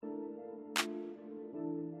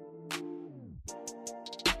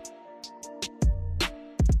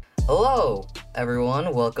Hello,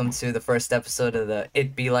 everyone. Welcome to the first episode of the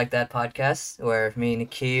It Be Like That podcast, where me,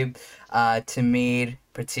 Nakib, Tamid,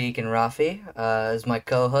 Pratik, and Rafi, as my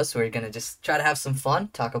co-hosts, we're gonna just try to have some fun,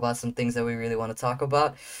 talk about some things that we really want to talk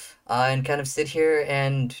about, and kind of sit here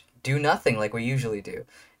and do nothing like we usually do,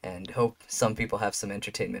 and hope some people have some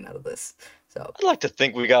entertainment out of this. So, I'd like to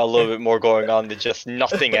think we got a little bit more going on than just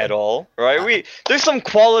nothing at all, right? There's some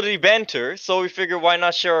quality banter, so we figure why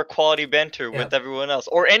not share our quality banter yeah, with everyone else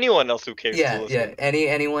or anyone else who cares to yeah. listen.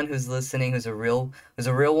 Anyone who's listening who's a real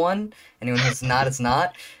one. Anyone who's not, it's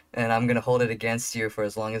not. And I'm gonna hold it against you for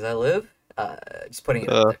as long as I live. Just putting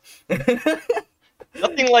it out there.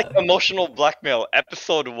 Nothing like emotional blackmail,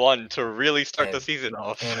 episode 1 to really start Hey, the season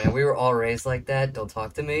off. hey man, we were all raised like that. Don't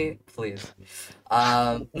talk to me, please.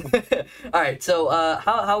 All right. So,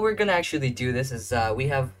 how we're gonna actually do this is we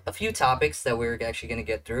have a few topics that we're actually gonna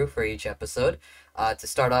get through for each episode. To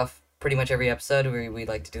start off, pretty much every episode, we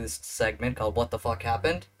like to do this segment called "What the fuck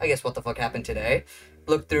happened." I guess what the fuck happened today.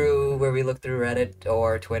 We look through Reddit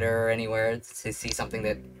or Twitter or anywhere to see something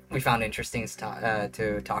that we found interesting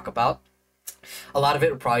to talk about. A lot of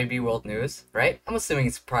it would probably be world news, right? I'm assuming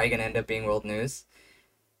it's probably gonna end up being world news.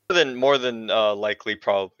 More than likely,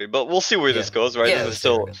 probably, but we'll see where Yeah, this goes, right? yeah.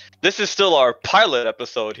 This is still our pilot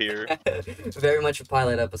episode here. Very much a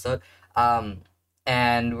pilot episode.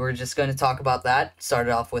 And we're just going to talk about that, start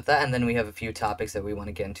it off with that, and then we have a few topics that we want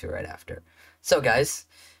to get into right after. So, guys,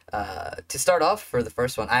 to start off for the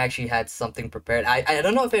first one, I actually had something prepared. I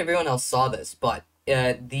don't know if everyone else saw this, but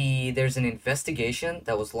there's an investigation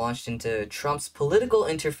that was launched into Trump's political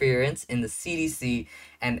interference in the CDC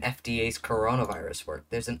and FDA's coronavirus work.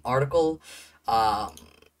 There's an article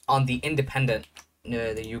on the Independent,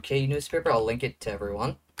 the UK newspaper. I'll link it to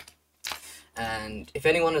everyone. And if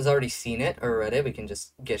anyone has already seen it or read it, we can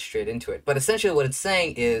just get straight into it. But essentially, what it's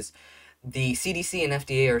saying is the CDC and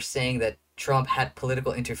FDA are saying that Trump had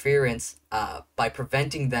political interference by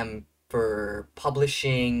preventing them for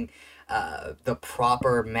publishing the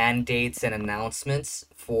proper mandates and announcements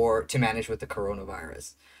to manage with the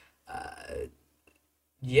coronavirus.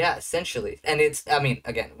 Yeah, essentially. And I mean,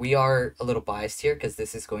 again, we are a little biased here because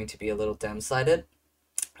this is going to be a little dem-sided.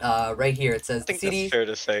 Right here it says I think CD. that's fair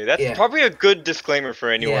to say. That's Yeah, probably a good disclaimer for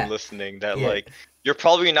anyone yeah, listening that yeah. you're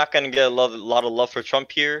probably not going to get a lot of love for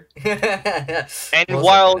Trump here. And Most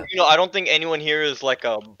while, likely not. I don't think anyone here is like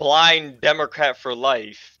a blind Democrat for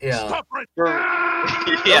life. Yeah. Stop right For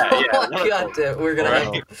Oh yeah, my god, dude, we're gonna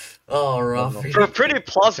right. have. Oh, Rafi. For pretty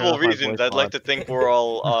plausible off my reasons, voice I'd like box. to think we're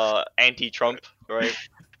all anti-Trump, right?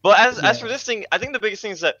 But as Yeah. for this thing, I think the biggest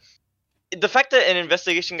thing is that the fact that an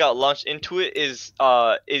investigation got launched into it is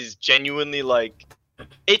genuinely like,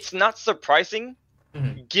 it's not surprising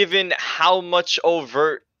Mhm. given how much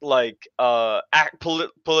overt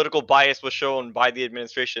political bias was shown by the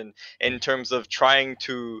administration in terms of trying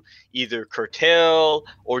to either curtail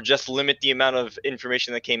or just limit the amount of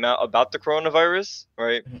information that came out about the coronavirus,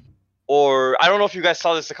 right? Mhm. Or I don't know if you guys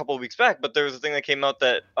saw this a couple of weeks back, but there was a thing that came out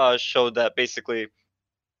that showed that basically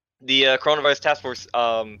the coronavirus task force,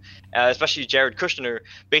 especially Jared Kushner,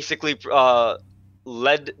 basically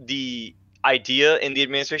led the idea in the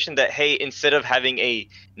administration that, hey, instead of having a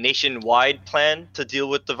nationwide plan to deal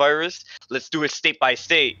with the virus, let's do it state by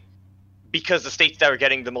state, because the states that are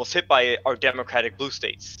getting the most hit by it are Democratic blue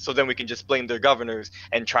states. So then we can just blame their governors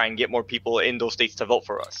and try and get more people in those states to vote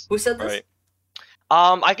for us. Who said this? Right.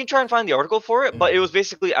 I can try and find the article for it, but it was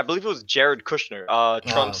basically, I believe it was Jared Kushner,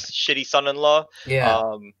 Trump's shitty son-in-law.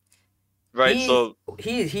 Yeah. Right. He So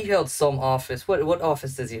he held some office. What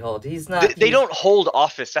office does he hold? He's not. they don't hold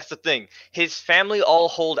office. That's the thing. His family all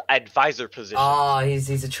hold advisor positions.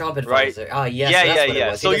 He's a Trump Right. advisor. Ah, yes. Yeah, so that's yeah, what it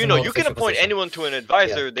yeah. was. He So doesn't hold you can official appoint position. anyone to an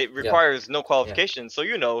advisor that requires no qualifications. So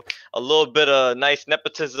a little bit of nice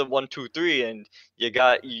nepotism, 1, 2, 3, and you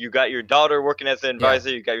got your daughter working as an advisor.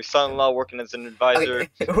 You got your son-in-law working as an advisor.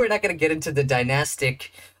 Okay, we're not gonna get into the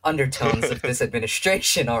dynastic undertones of this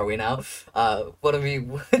administration, are we now? What do we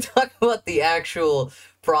talk about the actual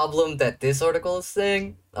problem that this article is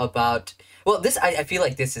saying about? Well, I feel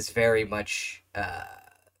like this is very much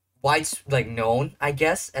known, I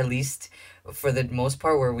guess, at least for the most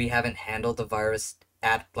part, where we haven't handled the virus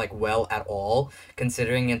well at all,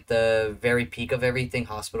 considering at the very peak of everything,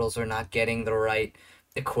 hospitals are not getting the right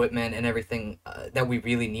equipment and everything that we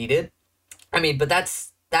really needed. I mean, but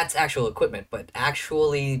that's actual equipment, but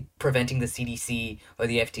actually preventing the CDC or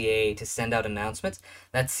the FDA to send out announcements,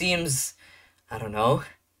 that seems, I don't know,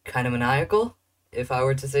 kind of maniacal, if I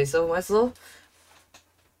were to say so myself.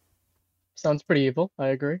 Sounds pretty evil, I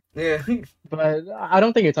agree. Yeah. But I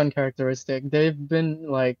don't think it's uncharacteristic. They've been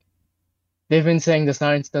they've been saying the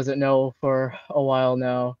science doesn't know for a while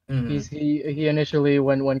now. Mm. He initially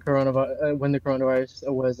when the coronavirus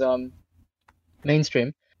was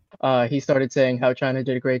mainstream, he started saying how China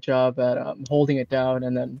did a great job at holding it down,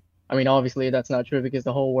 and then I mean obviously that's not true because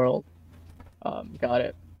the whole world got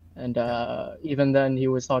it. And Yeah. even then, he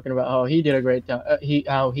was talking about how he did a great job. He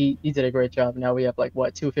did a great job. Now we have like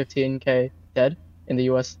what 215K dead in the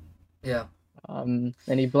U.S. Yeah. And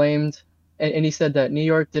he blamed and he said that New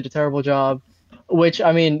York did a terrible job, which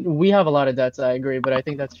I mean we have a lot of deaths. I agree, but I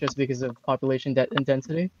think that's just because of population debt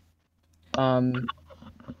intensity. Um,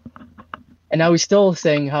 and now he's still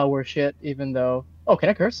saying how we're shit, even though. Oh, can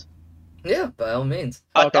I curse? Yeah, by all means.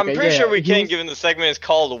 Oh, okay, I'm okay, pretty yeah, sure yeah. we can, given the segment is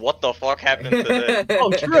called "What the fuck happened today."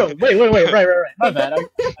 Oh, true. Wait, right. My bad.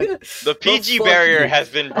 The PG fuck barrier you. has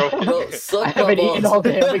been broken. Well, I suck my haven't eaten balls. all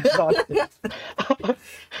day. I'm exhausted.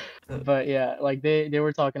 But yeah, like they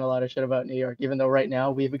were talking a lot of shit about New York, even though right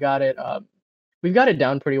now we've got it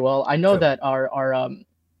down pretty well. I know True. that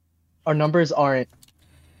our numbers aren't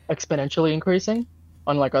exponentially increasing,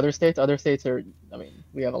 unlike other states. Other states are, I mean,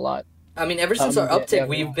 we have a lot. I mean, ever since our They uptick, have a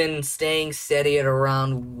we've lot. been staying steady at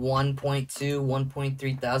around 1.2,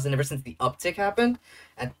 1.3 thousand ever since the uptick happened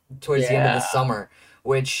towards the end of the Yeah. summer,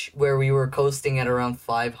 where we were coasting at around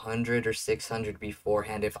 500 or 600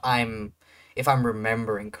 beforehand, if I'm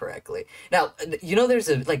remembering correctly. Now, there's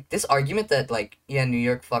this argument that yeah, New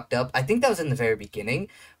York fucked up. I think that was in the very beginning,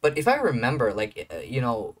 but if I remember,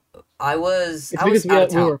 I was It's I was because out of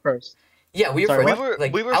we town. were first. Yeah, we were Sorry, first.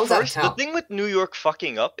 what? We were I was out of first. The town. thing with New York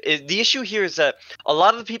fucking up is the issue here is that a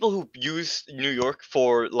lot of the people who use New York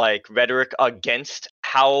for like rhetoric against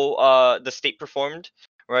how the state performed,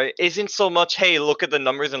 right, isn't so much, hey, look at the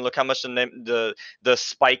numbers and look how much the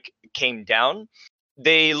spike came down.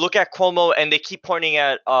 They look at Cuomo and they keep pointing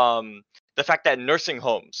at the fact that nursing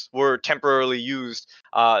homes were temporarily used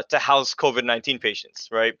to house COVID-19 patients,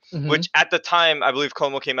 right? Mm-hmm. Which at the time, I believe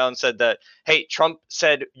Cuomo came out and said that, hey, Trump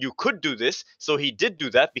said you could do this, so he did do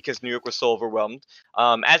that because New York was so overwhelmed.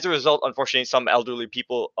 As a result, unfortunately, some elderly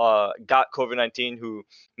people got COVID-19 who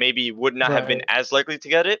maybe would not have been Right. as likely to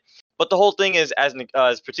get it. But the whole thing is, as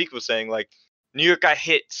Pratik was saying, like New York got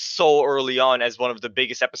hit so early on as one of the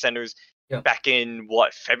biggest epicenters Yeah. back in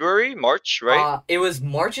what, February, March, right? It was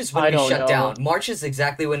March is when I we don't shut know. down. March is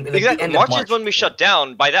exactly when the Exactly. end March, of March is when we shut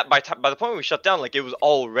down. By the point we shut down, like it was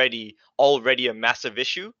already a massive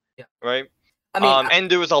issue, Yeah. right? I mean, And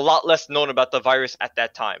there was a lot less known about the virus at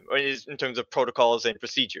that time, or in terms of protocols and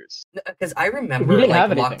procedures. because I We remember didn't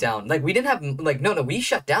have anything. lockdown. We didn't have no, we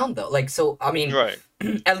shut down though. So I mean, Right.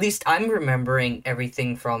 at least I'm remembering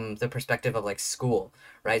everything from the perspective of school,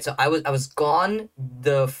 right? So I was gone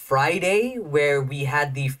the Friday where we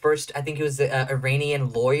had the first. I think it was the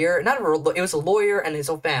Iranian lawyer. It was a lawyer and his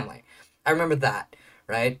whole family. I remember that,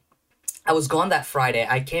 right? I was gone that Friday.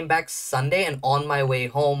 I came back Sunday, and on my way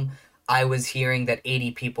home, I was hearing that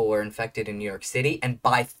 80 people were infected in New York City. And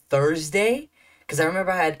by Thursday, because I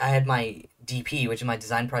remember I had my DP, which is my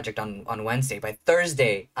design project, on Wednesday. By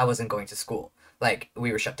Thursday, I wasn't going to school.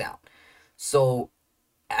 We were shut down. So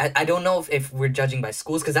I don't know if we're judging by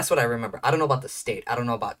schools, because that's what I remember. I don't know about the state. I don't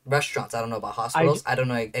know about restaurants. I don't know about hospitals. I don't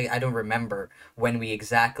know. I don't remember when we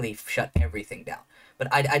exactly shut everything down. But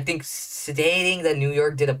I think stating that New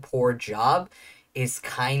York did a poor job is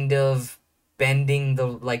kind of bending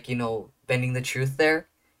the truth there.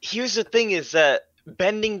 Here's the thing: is that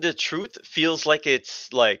bending the truth feels like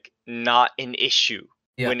it's like not an issue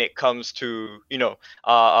when it comes to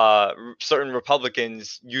certain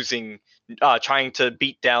Republicans using trying to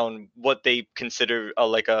beat down what they consider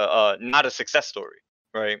not a success story,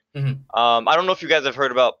 right? Mm-hmm. I don't know if you guys have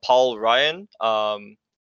heard about Paul Ryan. But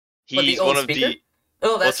the He's old one of speaker? the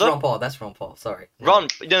Oh, that's What's up? Ron Paul. That's Ron Paul. Sorry. Ron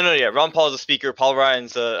Paul is a speaker. Paul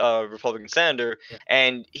Ryan's a Republican senator,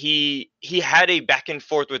 and he had a back and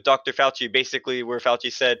forth with Dr. Fauci, basically where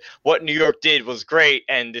Fauci said what New York did was great,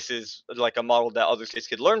 and this is like a model that other states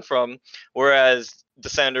could learn from. Whereas the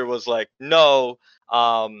senator was like, no,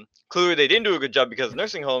 clearly they didn't do a good job because of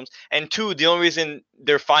nursing homes, and two, the only reason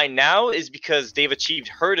they're fine now is because they've achieved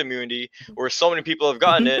herd immunity, where so many people have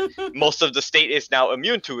gotten it. Most of the state is now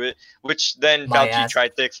immune to it, which then My Fauci ass.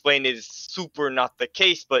 tried to explain is super not the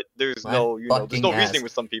case, but there's My no fucking reasoning ass.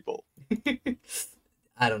 with some people.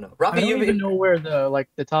 I don't know. I Rafi, don't even know where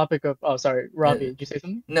the topic of. Oh, sorry, Robbie. Did you say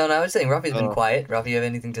something? No, I was saying Rafi's been Oh. quiet. Rafi, you have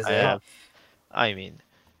anything to say? I mean,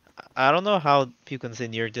 I don't know how people can say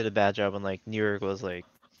New York did a bad job when New York was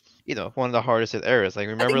one of the hardest hit areas.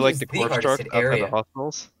 Remember it was the the corpse hardest truck hit outside area. the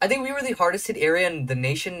hospitals? I think we were the hardest hit area in the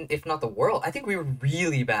nation, if not the world. I think we were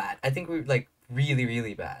really bad. I think we were really,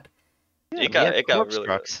 really bad. Yeah, It we had got corpse really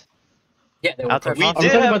trucks. Yeah, they were Out of We pressured. Are we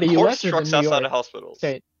did talking have about the corpse US or the trucks New outside York of hospitals.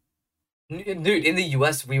 state? Dude, in the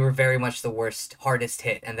U.S., we were very much the worst, hardest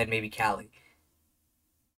hit, and then maybe Cali.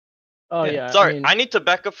 Oh Yeah. yeah, Sorry, I mean, I need to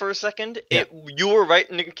back up for a second. Yeah. You were right,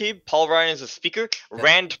 Nikki. Paul Ryan is a speaker.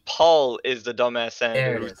 Rand Paul is the dumbass senator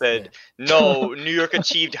There it who is, said, "No, New York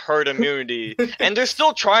achieved herd immunity," and they're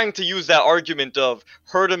still trying to use that argument of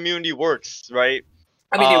herd immunity works, right?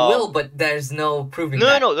 I mean, it will, but there's no proving No,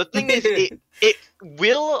 that. no. The thing is, it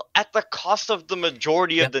will at the cost of the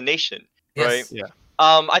majority Yep. of the nation, Yes. right? Yeah.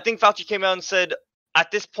 I think Fauci came out and said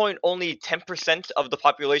at this point only 10% of the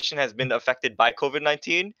population has been affected by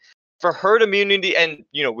COVID-19. For herd immunity, and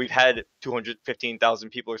we've had 215,000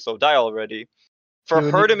 people or so die already. For you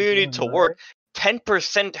would herd need immunity one, to right? work,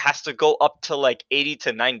 10% has to go up to like 80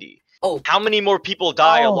 to 90. Oh, How many more people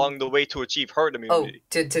die Oh. along the way to achieve herd immunity?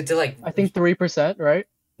 to like. I think 3%, right?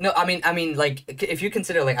 No, I mean, like, if you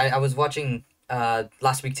consider, like, I was watching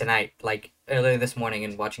last week tonight, like earlier this morning,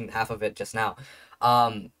 and watching half of it just now.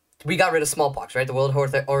 We got rid of smallpox, right? The World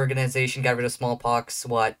Health Organization got rid of smallpox,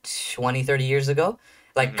 what, 20, 30 years ago?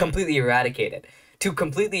 Like, Mhm. completely eradicated. To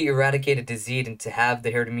completely eradicate a disease and to have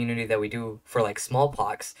the herd immunity that we do for, like,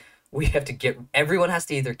 smallpox, we have to everyone has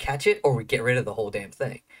to either catch it or we get rid of the whole damn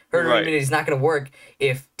thing. Herd Right. immunity is not going to work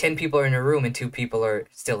if 10 people are in a room and 2 people are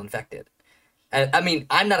still infected. I mean,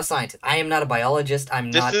 I'm not a scientist. I am not a biologist. I'm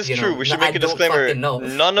This not, is you know, true. We should I make a don't disclaimer. fucking know.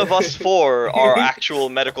 None of us four are actual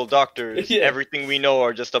medical doctors. Yeah. Everything we know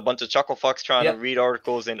are just a bunch of chuckle fucks trying Yep. to read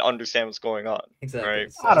articles and understand what's going on. Exactly.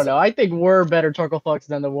 Right. I don't know. I think we're better chuckle fucks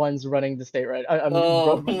than the ones running the state, right? I'm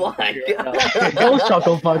Oh running the my country right now. god. Those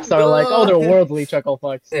chuckle fucks are like otherworldly chuckle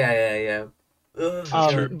fucks. Yeah. Ugh,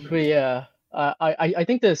 True. God. But yeah, I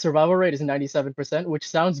think the survival rate is 97%, which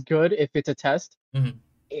sounds good if it's a test. Mhm.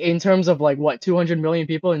 In terms of like what 200 million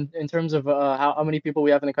people, in terms of how many people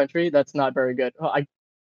we have in the country, that's not very good. I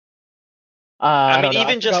I don't mean, know. I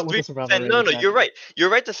even forgot just what the 3%. survival rate No, is you're exactly. right. You're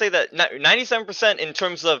right to say that 97% in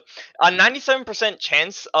terms of a 97%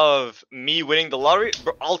 chance of me winning the lottery.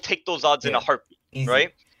 I'll take those odds in a Yeah. heartbeat. Easy.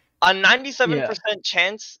 Right. A 97%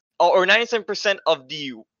 chance, or 97% of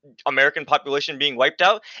the American population being wiped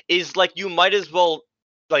out is like you might as well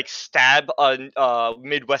like stab a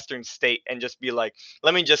midwestern state and just be like,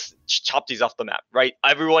 let me just chop these off the map, right?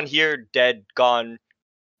 Everyone here dead, gone,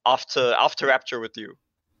 off to rapture with you.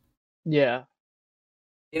 Yeah.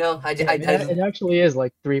 You know, Yeah, it actually is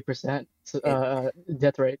like 3%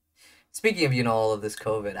 death rate. Speaking of, all of this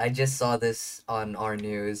COVID, I just saw this on our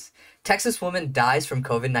news. Texas woman dies from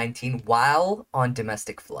COVID-19 while on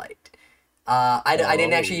domestic flight. I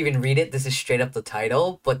didn't actually even read it. This is straight up the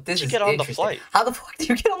title, but this How'd you is get on the interesting. flight? How the fuck do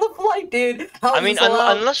you get on the flight, dude? How I is mean, this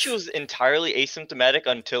allowed? unless she was entirely asymptomatic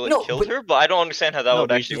until it No, killed but- her, but I don't understand how that No, would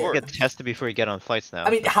but you actually should work. get tested before you get on flights now. I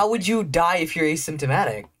mean, That's how the would thing. you die if you're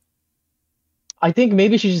asymptomatic? I think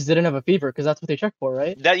maybe she just didn't have a fever because that's what they check for,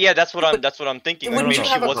 right? That's what Yeah, I'm thinking. but Like wouldn't maybe you she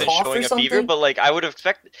have a wasn't cough showing or a fever, something? but like I would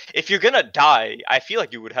expect if you're gonna die, I feel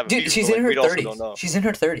like you would have a Dude, fever. she's but, in like, her we also 30s. don't know. She's in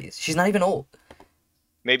her 30s. She's not even old.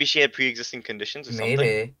 Maybe she had pre-existing conditions or something.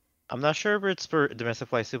 Maybe. I'm not sure if it's for domestic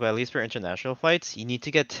flights too, but at least for international flights, you need to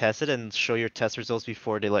get tested and show your test results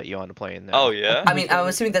before they let you on the plane now. Oh yeah. I mean, I'm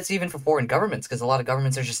assuming that's even for foreign governments because a lot of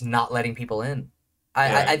governments are just not letting people in.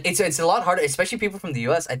 It's a lot harder, especially people from the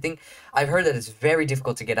U.S. I think I've heard that it's very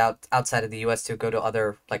difficult to get outside of the U.S. to go to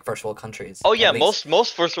other like first world countries. Oh yeah, at least.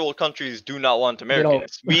 most first world countries do not want don't-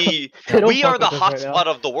 Americans. We They don't we are fuck the with us right now. hotspot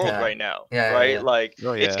of the world Yeah. right now, Yeah, right? yeah. Like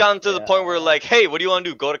Oh, it's yeah. gotten to the point where Yeah. like, hey, what do you want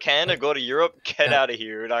to do? Go to Canada, go to Europe, get Yeah. out of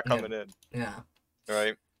here. You're not Yeah. coming in, Yeah.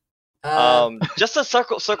 right? Uh, Just to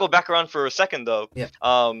circle back around for a second though, Yeah.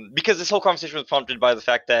 because this whole conversation was prompted by the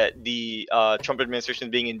fact that the Trump administration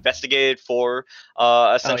is being investigated for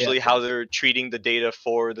essentially how they're treating the data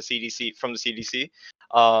for the CDC from the CDC.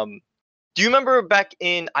 Do you remember back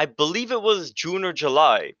in, I believe it was June or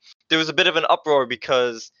July, there was a bit of an uproar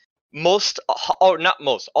because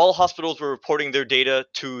all hospitals were reporting their data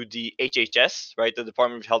to the HHS, right, the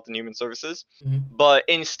Department of Health and Human Services. Mhm. But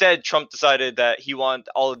instead, Trump decided that he wanted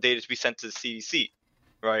all the data to be sent to the CDC,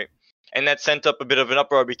 right? And that sent up a bit of an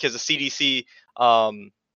uproar because the CDC,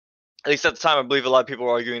 at least at the time, I believe a lot of people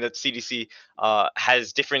were arguing that the CDC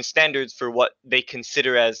has different standards for what they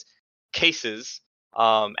consider as cases,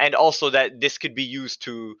 and also that this could be used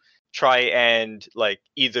to try and like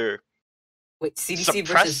either wait, CDC suppress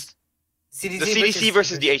versus CDC the CDC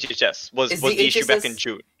versus the HHS was Is the the issue back in HSS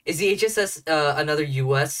June. Is the HSS another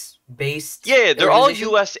U.S. based? Yeah, they're all organization?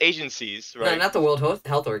 U.S. agencies, right? No, not the World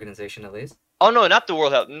Health Organization, at least. Oh no, not the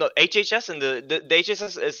World Health. No, HHS and the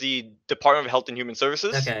HSS is the Department of Health and Human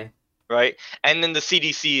Services, Okay. right? And then the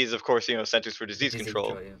CDC is, of course, Centers for Disease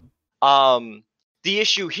Control. Yeah. The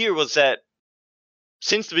issue here was that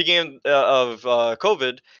since the beginning of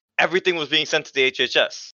COVID, everything was being sent to the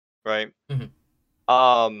HHS, right?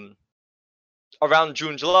 Mhm. Around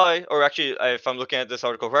June, July, or actually, if I'm looking at this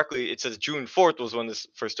article correctly, it says June 4th was when this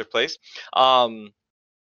first took place.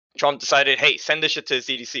 Trump decided, hey, send this shit to the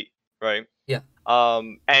CDC, right? Yeah.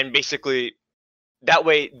 And basically, that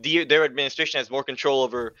way, their administration has more control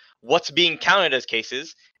over what's being counted as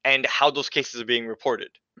cases and how those cases are being reported,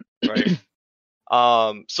 right?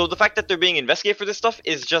 So the fact that they're being investigated for this stuff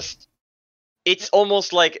is just, it's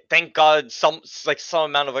almost like, thank God, some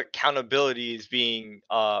amount of accountability is being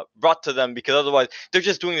brought to them, because otherwise they're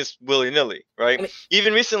just doing this willy nilly, right? I mean,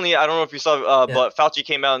 even recently, I don't know if you saw, Yeah. but Fauci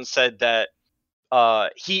came out and said that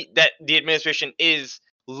that the administration is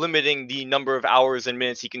limiting the number of hours and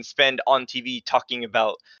minutes he can spend on TV talking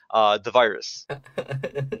about the virus.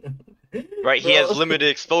 Right, he has Bro, limited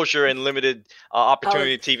exposure and limited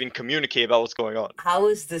opportunity to even communicate about what's going on. how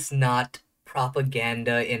is this not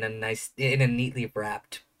propaganda in a neatly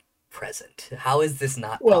wrapped present? How is this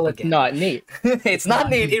not Well, it's propaganda? not neat. It's not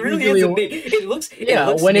neat. It really Usually isn't neat. It looks Yeah,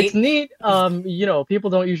 looks when neat. it's neat, people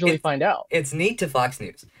don't usually find out It's neat to Fox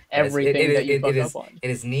News. everything that you fuck up on. It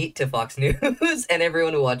is neat to Fox News and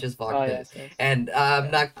everyone who watches Fox Oh, News. yes. And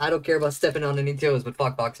I don't care about stepping on any toes, but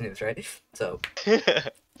fuck Fox News, right? So,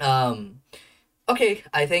 okay,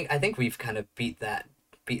 I think we've kind of beaten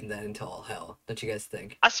that into all hell. Don't you guys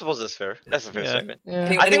think? I suppose that's fair. That's a fair Yeah. statement. Yeah. I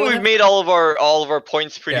think Anyone we've have- made all of our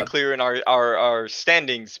points pretty Yeah. clear, and our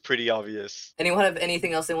standings pretty obvious. Anyone have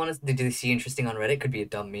anything else they want to? Did they see interesting on Reddit? Could be a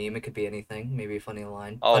dumb meme. It could be anything. Maybe a funny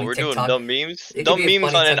line. Oh, funny we're TikTok. doing dumb memes. It could Dumb be a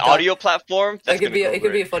memes funny on an TikTok. audio platform. That's It could be gonna go it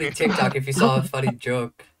could be a great. funny TikTok if you saw a funny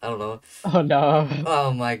joke. I don't know. Oh no.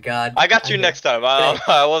 Oh my god. I got you know. next time. Okay.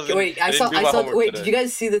 I wasn't. Wait, I didn't do my homework Wait, today. did you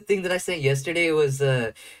guys see the thing that I sent yesterday? It was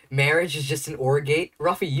marriage is just an orgate.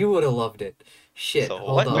 Ruffy, you would have loved it. Shit, So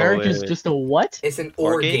hold what? on. Marriage is wait. just a what? It's an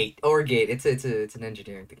Orgate? orgate. It's an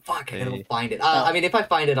engineering thing. Fuck, I gotta Hey. find it. I mean, if I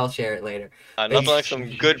find it, I'll share it later. Nothing like some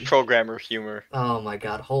good programmer humor. Oh my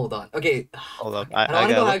god, hold on. Okay, Hold up. I I don't want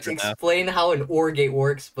to gotta know how look to for it now. explain how an orgate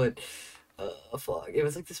works, but fuck, it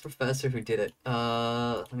was like this professor who did it.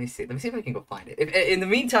 Let me see if I can go find it. In the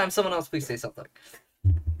meantime, someone else please say something.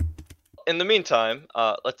 In the meantime,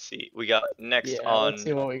 let's see. We got next Yeah, on let's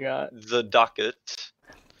see what we got. the docket.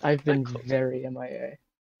 I've been close. very MIA.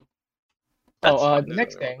 That's Oh, fine, the there's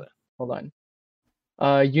next nothing thing. wrong with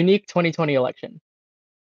Hold on. Unique 2020 election. that.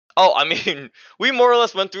 Oh, I mean, we more or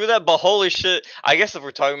less went through that, but holy shit! I guess if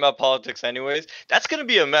we're talking about politics, anyways, that's gonna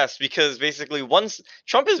be a mess, because basically, once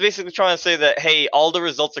Trump is basically trying to say that, hey, all the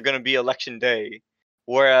results are gonna be election day,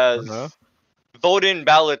 whereas Uh-huh. vote-in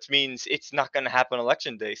ballots means it's not gonna happen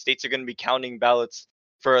election day. States are gonna be counting ballots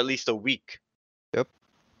for at least a week. Yep.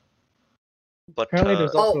 But Apparently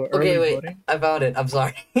there's also Oh, early okay, wait. voting. I found it. I'm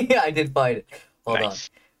sorry. Yeah, I did find it. Hold nice.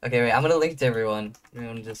 on. Okay, wait. I'm gonna link it to everyone. I'm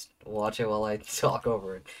gonna just watch it while I talk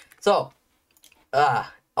over it. So,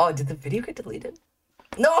 oh, did the video get deleted?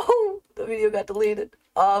 No, the video got deleted.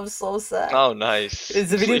 Oh, I'm so sad. Oh, nice. Is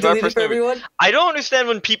the video Sleep, our deleted for personal- everyone? I don't understand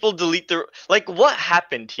when people delete their, like, what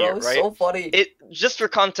happened here, Bro, it's right? so funny. It, just for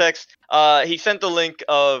context, he sent the link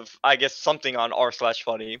of, I guess, something on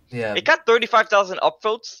r/funny. Yeah. It got 35,000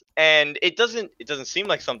 upvotes, and it doesn't seem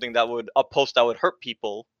like something that would, a post that would hurt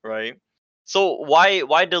people, right? So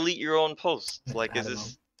why delete your own posts? Like, I is don't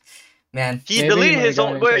this? Man, He Maybe he deleted might his have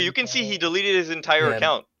own. gone Wait, into you can the see he file. deleted his entire Yeah.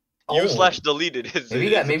 account. Oh. U/deleted his. maybe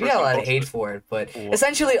his got a personal lot of post. hate for it, but Wha-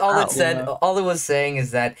 essentially all Wow. it said, Yeah. all it was saying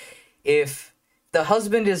is that if the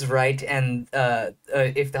husband is right and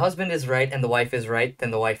if the husband is right and the wife is right,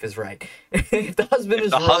 then the wife is right. If the husband If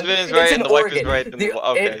is the wrong, husband is it's right an and the wife is organ. right, then the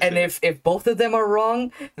okay, I and see. if both of them are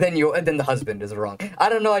wrong, then the husband is wrong. I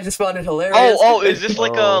don't know. I just found it hilarious. Oh, is this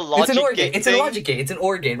like a Oh. logic it's an orgate. gate It's thing? a logic gate. It's an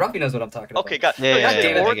orgate. Ruffy knows what I'm talking about. Okay, got Yeah, God yeah,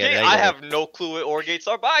 damn yeah, I orgate. get it, I I get it. have no clue what orgates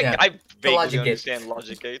are, but Yeah, I vaguely logic gate. understand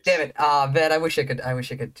logic gates. Damn it. Man, I wish I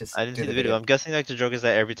could just. I didn't do see the video. I'm guessing like the joke is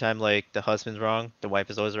that every time like the husband's wrong, the wife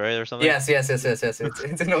is always right or something. Yes.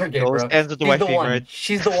 It's an orgate, It always bro. ends with the She's wife the being one. right.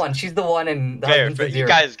 She's the one, and the Fair, husband's the fair. zero.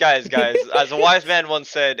 Guys. As a wise man once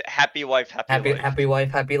said, "Happy wife, happy life." Happy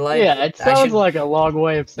wife, happy life. Yeah, it I sounds should- like a long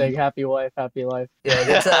way of saying happy wife, happy life. Yeah,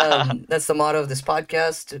 that's the motto of this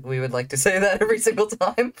podcast. We would like to say that every single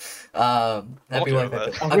time. Happy Okay, wife,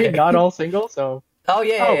 man. happy. Are we not all single? So Oh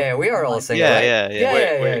yeah, Oh. we are all single. Yeah, right? yeah.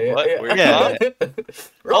 Wait, what? We're not?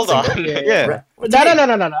 We're all Hold on. single. Yeah. Right.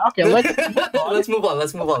 no. Okay, let's Let's move on.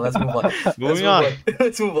 Moving on.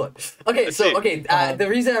 Let's move on. Okay, Let's so see. the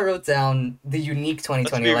reason I wrote down the unique Let's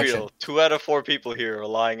 2020 be election. real. 2 out of 4 people here are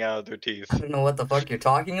lying out of their teeth. I don't know what the fuck you're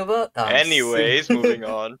talking about. Anyways, moving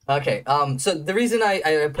on. Okay. So the reason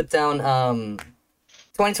I put down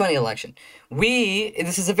 2020 election.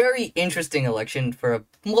 This is a very interesting election for a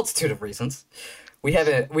multitude of reasons. We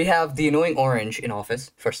have the annoying orange in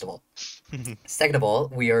office, first of all. Second of all,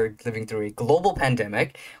 we are living through a global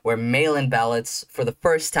pandemic where mail-in ballots for the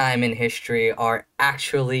first time in history are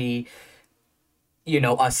actually,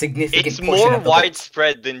 a significant It's portion more of the votes.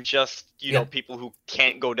 widespread than just Yeah. people who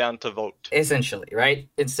can't go down to vote. Essentially, right?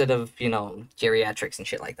 Instead of, geriatrics and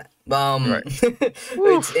shit like that. Right.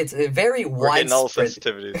 It's a very We're getting all widespread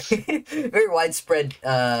sensitivities. very widespread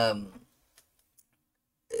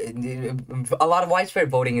a lot of widespread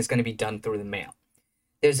voting is going to be done through the mail.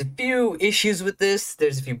 There's a few issues with this.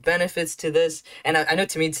 There's a few benefits to this, and I know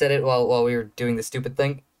Tamid said it while we were doing the stupid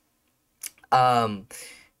thing. The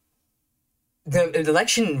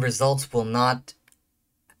election results will not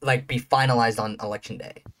be finalized on election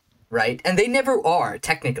day, right? And they never are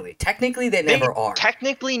technically. Technically, they never are.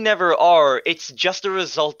 Technically, never are. It's just a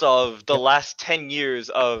result of the last 10 years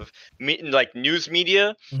of news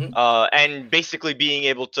media, Mhm. and basically being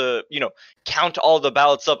able to count all the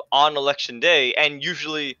ballots up on election day. And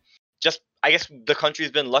usually, just I guess the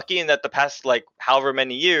country's been lucky in that the past however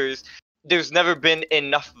many years, there's never been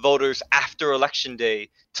enough voters after election day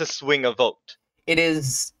to swing a vote. It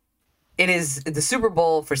is the Super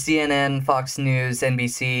Bowl for CNN, Fox News,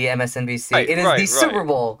 NBC, MSNBC. Right, It is right, the right. Super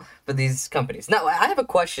Bowl for these companies. Now, I have a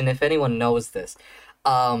question if anyone knows this.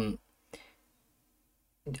 On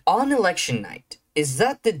election night, is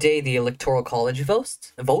that the day the Electoral College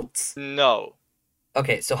votes? No.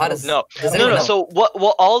 Okay, so how does No. does No, anyone no. know? So what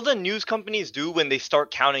all the news companies do when they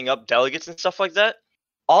start counting up delegates and stuff like that,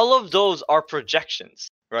 all of those are projections,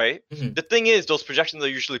 right? Mhm. The thing is, those projections are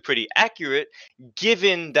usually pretty accurate,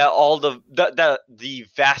 given that all the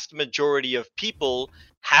vast majority of people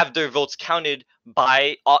have their votes counted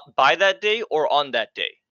by that day or on that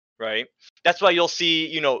day, right? That's why you'll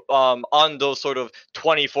see, on those sort of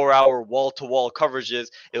 24-hour wall-to-wall coverages,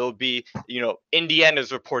 it'll be,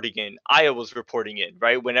 Indiana's reporting in, Iowa's reporting in,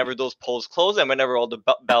 right? Whenever those polls close and whenever all the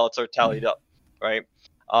ballots are tallied up, right?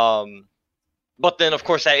 But then, of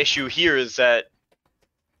course, that issue here is that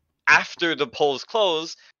after the polls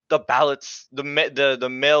close, the ballots, the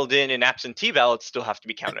mailed in and absentee ballots still have to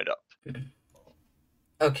be counted up.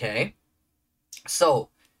 Okay. So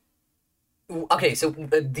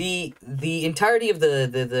the entirety of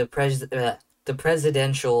the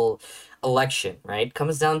presidential election, right,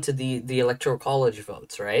 comes down to the Electoral College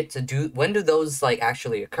votes, right? So when do those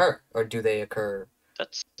actually occur, or do they occur?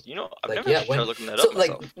 That's I've Like, never yeah, actually tried looking that So up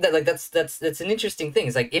myself. that's an interesting thing.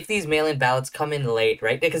 It's if these mail-in ballots come in late,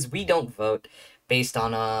 right? Because we don't vote based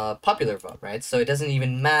on a popular vote, right? So it doesn't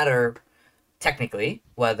even matter technically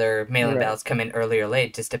whether mail-in Right. ballots come in early or late.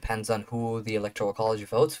 It just depends on who the Electoral College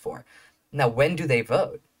votes for. Now, when do they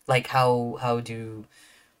vote? How do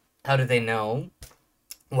they know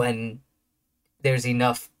when there's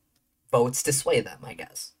enough votes to sway them, I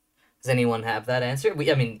guess? Does anyone have that answer?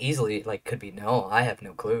 Easily, could be no. I have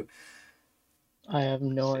no clue. I have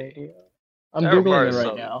no See. idea. I'm That googling it requires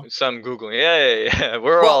right now. some googling. Yeah.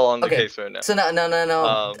 We're Well, all on the okay. case right now. So no.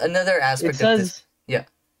 Another It aspect of this. says Yeah.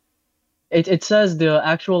 it says the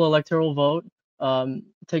actual electoral vote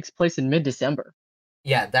takes place in mid-December.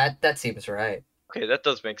 Yeah, that seems right. Okay, that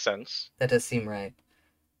does make sense. That does seem right.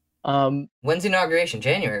 Um, When's inauguration?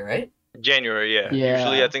 January, right? January, yeah. Yeah.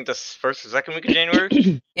 Usually, I think the first or second week of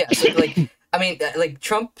January. Yeah. So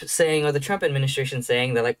Trump saying, or the Trump administration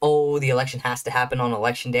saying that oh, the election has to happen on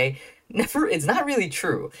election day. Never. It's not really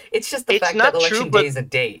true. It's just the It's fact not that election true, but day is a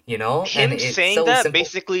date, Him and it's saying so that simple.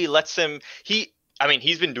 basically lets him.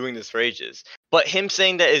 He's been doing this for ages, but him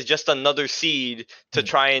saying that is just another seed to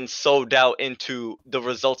try and sow doubt into the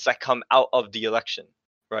results that come out of the election,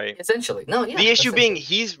 right? Essentially, no. Yeah. The issue being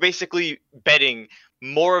essentially. he's basically betting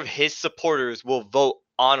more of his supporters will vote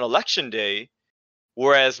on election day,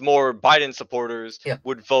 whereas more Biden supporters Yeah.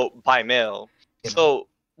 would vote by mail. You know. So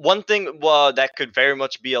one thing that could very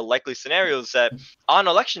much be a likely scenario is that on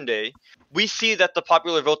election day, we see that the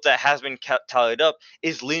popular vote that has been tallied up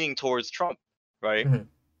is leaning towards Trump, right? Mhm.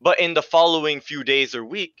 But in the following few days or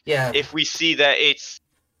week, Yeah. if we see that it's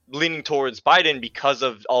leaning towards Biden because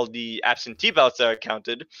of all the absentee ballots that are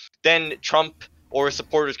counted, then Trump or his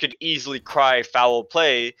supporters could easily cry foul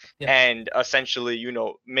play and essentially,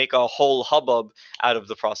 make a whole hubbub out of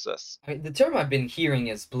the process. The term I've been hearing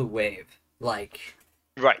is blue wave. Right.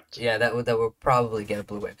 Yeah, that would probably get a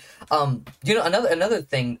blue wave. Another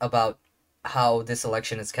thing about how this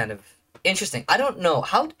election is kind of interesting. I don't know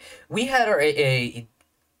how we had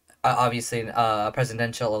obviously a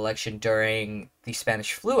presidential election during the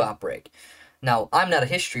Spanish flu outbreak. Now, I'm not a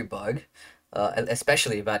history bug,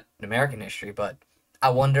 especially about American history, but I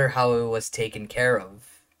wonder how it was taken care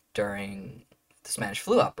of during the Spanish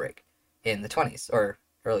flu outbreak in the 20s or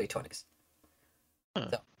early 20s. Huh.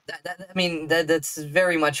 So that's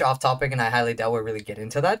very much off topic, and I highly doubt we'll really get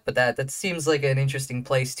into that. But that seems like an interesting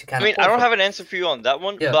place to kind I of. mean, I don't have an answer for you on that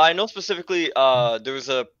one, Yeah. but I know specifically there was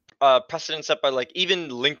a precedent set by like even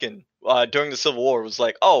Lincoln during the Civil War was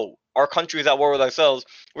like, oh, our country is at war with ourselves.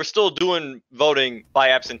 We're still doing voting by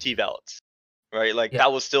absentee ballots, right? Like Yeah.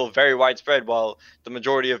 that was still very widespread, while the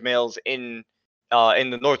majority of males in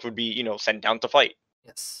the North would be sent down to fight.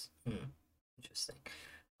 Yes. Interesting.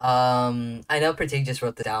 I know Pratik just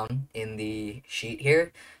wrote it down in the sheet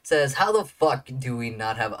here. It says, how the fuck do we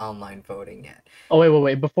not have online voting yet? Oh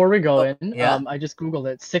wait. Before we go in, yeah? I just googled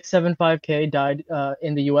it. 675K died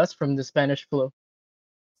in the U.S. from the Spanish flu.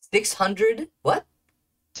 600? What?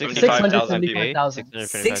 75,000 people.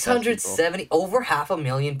 675,000. 670. Over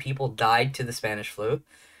 500,000 people died to the Spanish flu.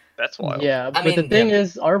 That's wild. Yeah, I but mean, the thing yeah.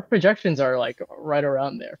 is, our projections are like right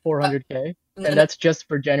around there, 400K, No, and that's just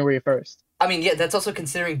for January 1st. I mean, yeah, that's also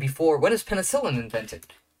considering before. When was penicillin invented?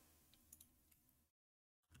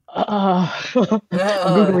 I'm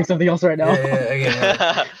googling something else right now.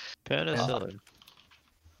 Yeah. Penicillin.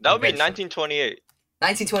 That would be Invention. 1928.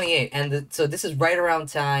 1928, and so this is right around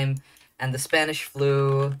time, and the Spanish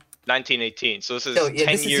flu. 1918. So this is So, yeah,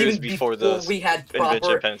 10 this is years even before the we had invention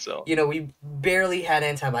proper. of penicillin. You know, we barely had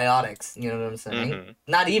antibiotics. You know what I'm saying? Mhm.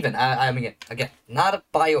 Not even. I mean, again, not a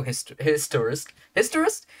historian.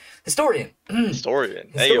 Historian. Hey, Historian.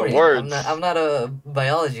 your words. I'm not a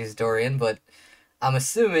biology historian, but I'm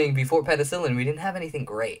assuming before penicillin we didn't have anything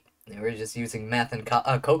great. We were just using meth and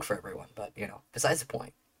coke for everyone. But besides the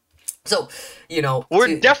point. So,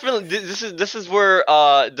 We're definitely this is where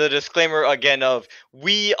the disclaimer again of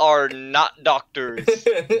we are not doctors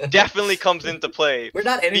definitely comes into play. We're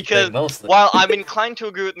not anything because mostly. while I'm inclined to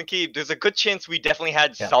agree with Nikib, there's a good chance we definitely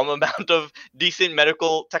had Yeah. some amount of decent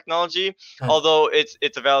medical technology. Uh. Although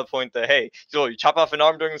it's a valid point that hey, you chop off an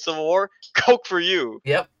arm during the Civil War, coke for you.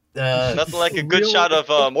 Yep. Nothing like a good real- shot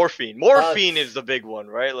of morphine. Morphine is the big one,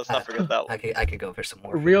 right? Let's not forget that one. I could go for some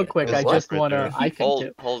more. Real quick, There's I a lot just right wanna. there. I can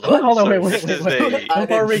too. Hold Hold on, Sir, wait. this is I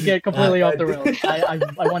Before we didn't- get completely off the I- rails,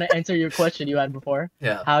 I want to answer your question you had before.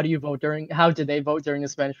 Yeah. How did they vote during the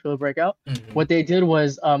Spanish flu breakout? Mhm. What they did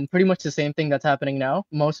was pretty much the same thing that's happening now.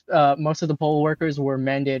 Most of the poll workers were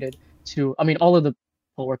mandated to. I mean, all of the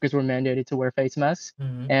poll workers were mandated to wear face masks,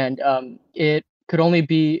 Mhm. and it could only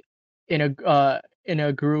be in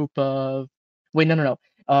a group of. Wait, no.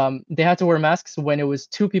 They had to wear masks when it was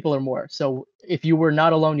 2 people or more. So if you were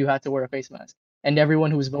not alone, you had to wear a face mask, and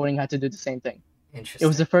everyone who was voting had to do the same thing. Interesting. It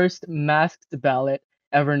was the first masked ballot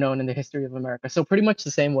ever known in the history of America. So pretty much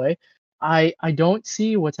the same way. I don't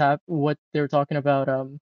see what they're talking about.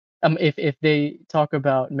 If they talk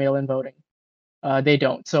about mail-in voting, they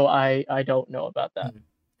don't. So I don't know about that.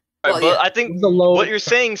 Right, Well, but yeah. I It think was a low. what you're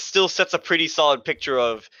saying still sets a pretty solid picture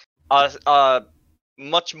of a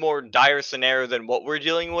much more dire scenario than what we're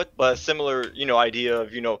dealing with, but a similar, idea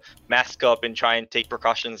of, mask up and try and take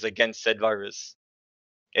precautions against said virus.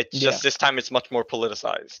 It's just this time it's much more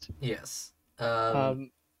politicized. Yes. I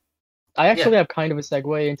actually have kind of a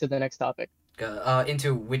segue into the next topic.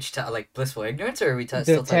 Into which like blissful ignorance, or are we still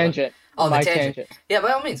The talking tangent. about... Oh, My the tangent. Yeah,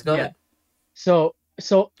 by all means, go ahead. So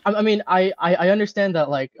I mean I understand that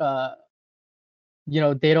like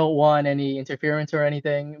they don't want any interference or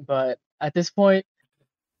anything, but at this point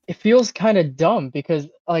it feels kind of dumb because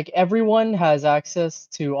like everyone has access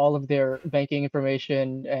to all of their banking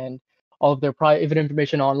information and all of their private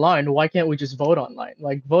information online. Why can't we just vote online?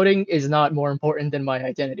 Like voting is not more important than my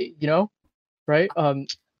identity, right? I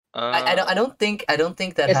don't think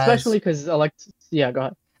that Especially has... because yeah, go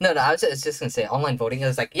ahead. No, I was just gonna say online voting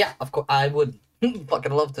is like, yeah, of course I would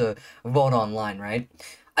fucking love to vote online, right?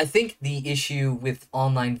 I think the issue with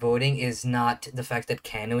online voting is not the fact that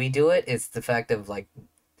can we do it, it's the fact of like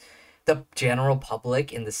the general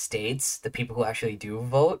public in the States, the people who actually do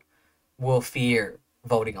vote, will fear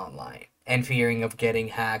voting online and fearing of getting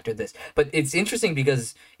hacked or this. But it's interesting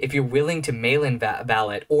because if you're willing to mail-in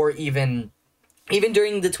ballot, or even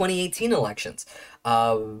during the 2018 elections,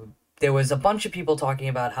 there was a bunch of people talking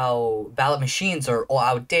about how ballot machines are all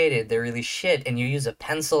outdated, they're really shit, and you use a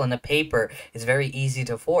pencil and a paper, it's very easy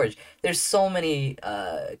to forge. There's so many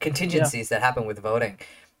contingencies that happen with voting.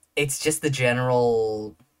 It's just the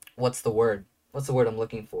general... What's the word I'm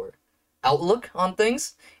looking for? Outlook on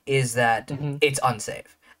things is that it's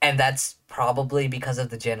unsafe. And that's probably because of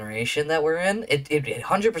the generation that we're in. It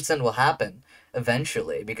 100% will happen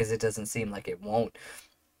eventually, because it doesn't seem like it won't.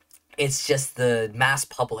 It's just the mass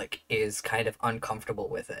public is kind of uncomfortable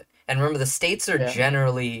with it. And remember, the states are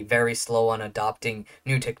generally very slow on adopting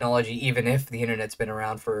new technology, even if the internet's been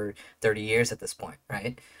around for 30 years at this point,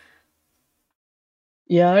 right?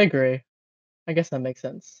 Yeah, I agree. I guess that makes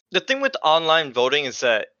sense. The thing with online voting is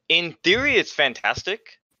that in theory it's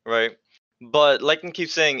fantastic, right? But like I keep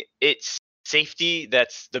saying, it's safety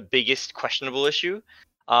that's the biggest questionable issue.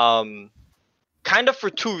 Kind of for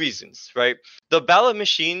two reasons, right? The ballot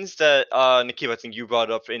machines that Nikita, I think you brought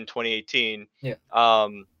up in 2018. Yeah.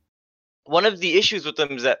 One of the issues with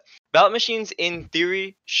them is that ballot machines in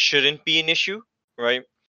theory shouldn't be an issue, right?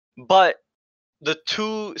 But the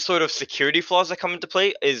two sort of security flaws that come into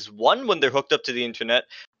play is one, when they're hooked up to the internet,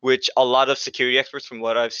 which a lot of security experts from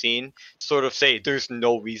what I've seen sort of say there's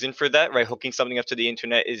no reason for that, right? Hooking something up to the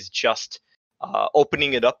internet is just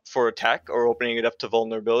opening it up for attack or opening it up to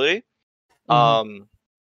vulnerability. Mhm.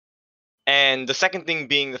 And the second thing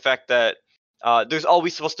being the fact that there's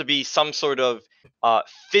always supposed to be some sort of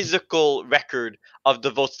physical record of the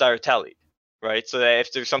votes that are tallied, right? So that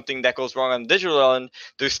if there's something that goes wrong on the digital end,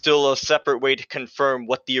 there's still a separate way to confirm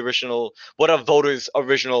what a voter's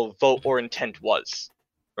original vote or intent was,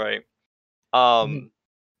 right? Mhm.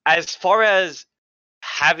 As far as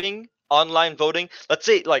having online voting, let's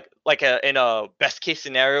say in a best case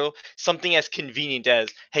scenario, something as convenient as,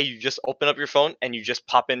 hey, you just open up your phone and you just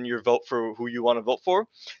pop in your vote for who you want to vote for,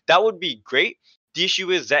 that would be great. The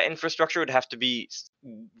issue is that infrastructure would have to be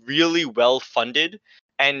really well funded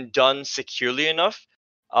and done securely enough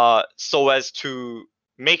so as to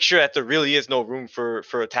make sure that there really is no room for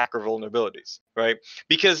attacker vulnerabilities, right?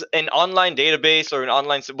 Because an online database or an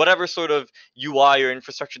online whatever sort of UI or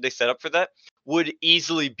infrastructure they set up for that would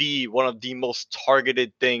easily be one of the most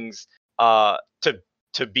targeted things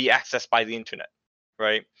to be accessed by the internet,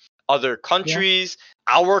 right? Other Yeah. countries,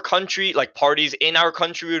 our country, like parties in our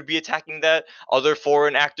country would be attacking that. Other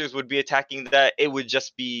foreign actors would be attacking that. It would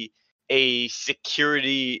just be a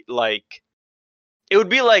security it would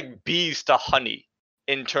be like bees to honey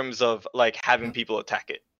in terms of like having people attack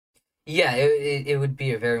it. Yeah, it would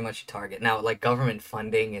be a very much a target. Now, like government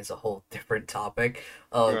funding is a whole different topic.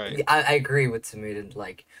 Right. I agree with Samudin.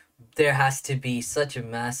 Like, there has to be such a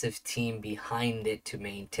massive team behind it to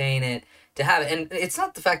maintain it, to have it. And it's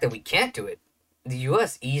not the fact that we can't do it. The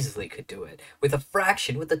U.S. easily could do it with a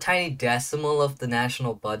fraction, with a tiny decimal of the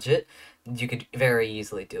national budget. You could very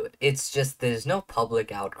easily do it. It's just there's no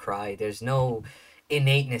public outcry. There's no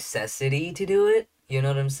innate necessity to do it. You know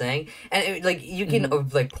what I'm saying? And like you can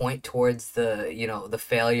Mhm. like point towards the the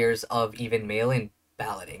failures of even mail-in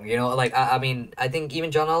balloting. Like I mean I think even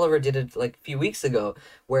John Oliver did it like a few weeks ago,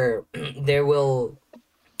 where they will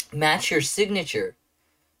match your signature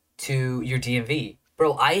to your DMV.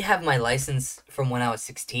 Bro, I have my license from when I was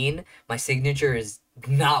 16. My signature is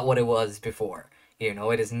not what it was before.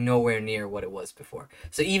 It is nowhere near what it was before.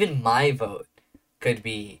 So even my vote could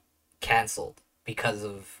be canceled because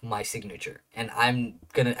of my signature. And I'm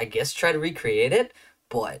gonna, I guess, try to recreate it,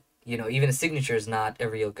 but, even a signature is not a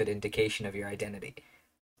real good indication of your identity.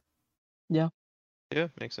 Yeah. Yeah,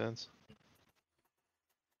 makes sense.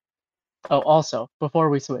 Oh, also, before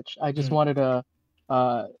we switch, I just Mm. wanted to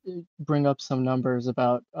uh, bring up some numbers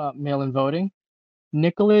about mail-in voting.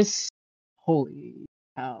 Nicholas, holy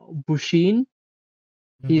cow, Bushin.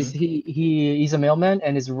 Mm-hmm. He's a mailman,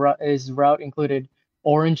 and his route included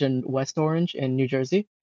Orange and West Orange in New Jersey.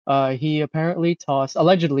 He allegedly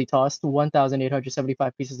tossed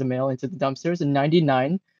 1,875 pieces of mail into the dumpsters, and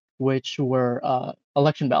 99 which were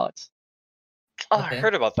election ballots. Oh, I Okay.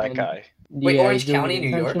 heard about that And guy. Wait, yeah, he's Orange doing it County, New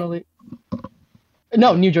York? intentionally.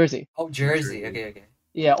 No, New Jersey. Oh, Jersey. Okay, okay.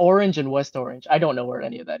 Yeah, Orange and West Orange. I don't know where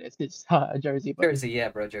any of that is. It's Jersey, Jersey, yeah,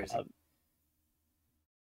 bro, Jersey.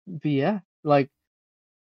 but yeah, like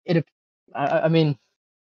it. I mean,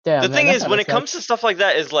 The damn man, thing that is, kind when of it comes to sucks. stuff like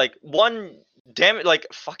that, is like one, damn it, like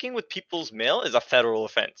fucking with people's mail is a federal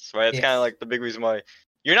offense, right? It's kind of Yes. like the big reason why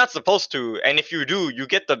you're not supposed to, and if you do, you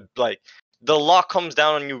get the law comes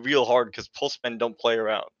down on you real hard because postmen don't play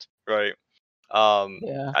around, right?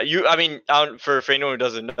 Yeah. I mean, for anyone who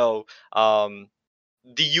doesn't know,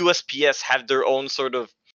 the USPS have their own sort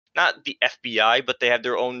of, not the FBI, but they have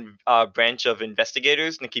their own branch of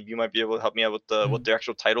investigators. Nikki, you might be able to help me out with what Mhm. their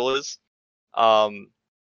actual title is. Um,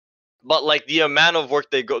 but like the amount of work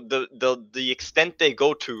they go, the extent they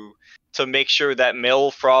go to make sure that mail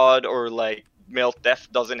fraud or like mail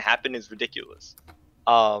theft doesn't happen is ridiculous.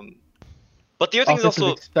 But the other thing is Office of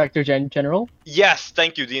also, Inspector General. yes,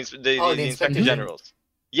 thank you, Oh, the the inspector inspector Mhm. general. generals.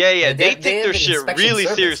 Yeah, yeah, They they have, they take have their an shit inspection really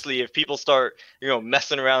service. seriously if people start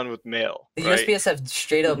messing around with mail, The right? USPS have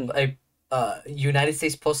straight up Mhm. a United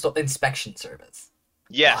States Postal Inspection Service.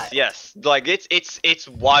 Yes, Wild. yes. Like it's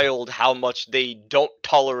wild how much they don't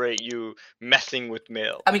tolerate you messing with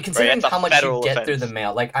mail. I mean, considering That's a how much you federal get through the offense.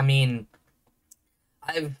 mail, like, I mean,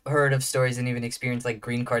 I've heard of stories and even experienced like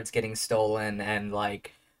green cards getting stolen and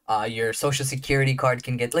like your social security card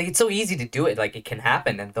can get, like, it's so easy to do it, like it can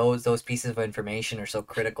happen, and those pieces of information are so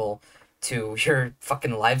critical to your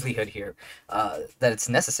fucking livelihood here that it's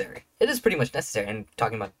necessary. It is pretty much necessary. And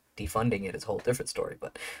talking about defunding it is a whole different story,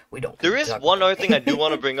 but we don't. There is talk one about other thing I do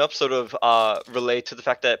want to bring up, sort of relate to the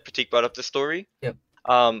fact that Pratik brought up this story. Yep.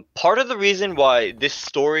 Part of the reason why this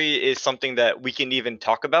story is something that we can even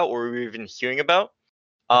talk about or we're even hearing about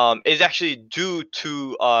is actually due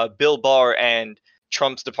to Bill Barr and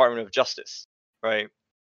Trump's Department of Justice, right?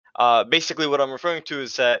 Basically, what I'm referring to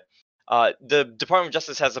is that the Department of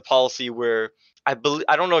Justice has a policy where I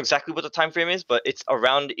don't know exactly what the time frame is, but it's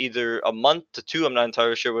around either a month to two. I'm not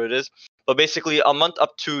entirely sure what it is, but basically a month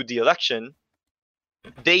up to the election,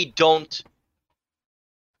 they don't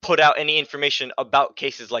put out any information about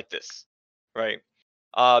cases like this, right?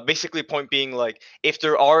 Basically, point being, like, if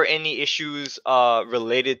there are any issues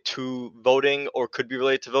related to voting or could be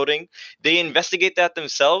related to voting, they investigate that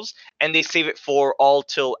themselves and they save it for all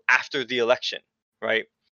till after the election, right?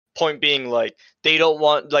 Point being, like, they don't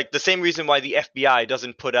want, like, the same reason why the FBI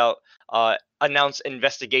doesn't put out announce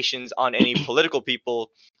investigations on any political people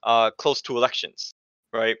close to elections,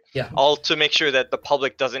 right? Yeah. All to make sure that the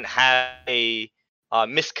public doesn't have a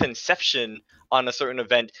misconception on a certain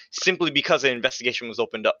event simply because an investigation was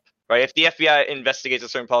opened up, right? If the FBI investigates a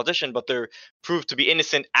certain politician, but they're proved to be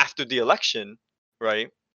innocent after the election, right?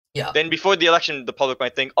 Yeah. Then before the election, the public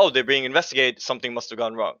might think, oh, they're being investigated, something must have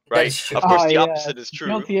gone wrong, That right? is true. Of course, the yeah, opposite is true.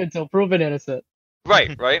 Guilty until proven innocent.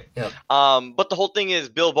 Right, right. Yeah. But the whole thing is,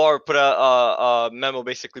 Bill Barr put out a memo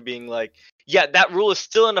basically being like, yeah, that rule is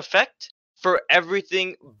still in effect for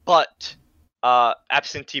everything but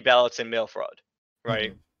absentee ballots and mail fraud,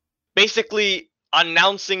 right? Mhm. Basically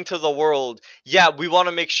announcing to the world, yeah, we want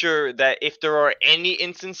to make sure that if there are any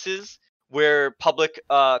instances where public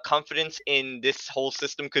confidence in this whole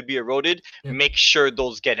system could be eroded, Yep. make sure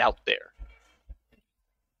those get out there.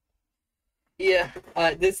 Yeah,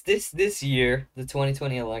 this year, the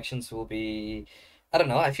 2020 elections will be, I don't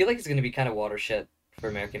know, I feel like it's going to be kind of watershed for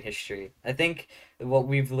American history. I think what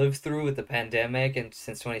we've lived through with the pandemic and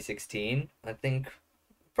since 2016, I think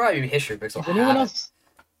probably history books will Is anyone have it. else?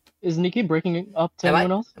 Is Nikki breaking up to Am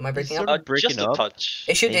anyone else? Am I breaking Sort up? of breaking Just a up. touch.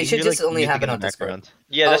 It should And you it should hear, just like, only music happen in the on Discord. background.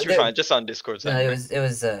 Yeah, Oh, that's there- fine. Just on Discord. No, it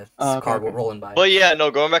was a Oh, okay, car okay. rolling by. But yeah,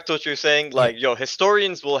 no, going back to what you were saying, like, yo,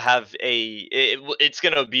 historians will have it's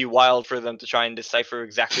gonna be wild for them to try and decipher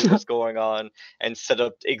exactly what's going on and set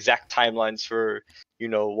up exact timelines for,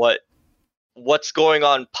 what's going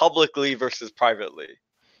on publicly versus privately.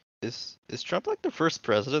 Is Trump like the first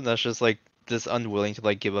president that's just like this unwilling to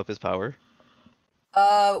like give up his power?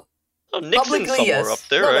 Oh, Nixon's Publicly, somewhere yes. up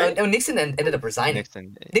there, No, right? No, Nixon ended up resigning.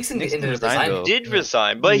 Nixon ended up resigned, resigning. though. Did Yeah.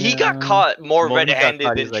 resign, but he got Yeah. caught more Well, he got red-handed caught,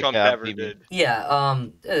 than he's like, Trump "Yeah, ever leave me." did. Yeah,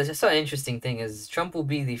 it's just an interesting thing is Trump will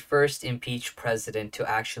be the first impeached president to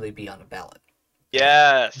actually be on a ballot.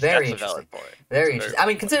 Yes, Very that's a valid interesting. point. Very That's interesting. I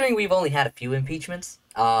mean, considering we've only had a few impeachments,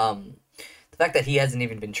 the fact that he hasn't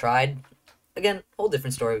even been tried, again, whole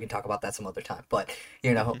different story. We can talk about that some other time. But,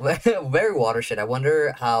 very watershed. I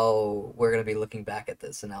wonder how we're going to be looking back at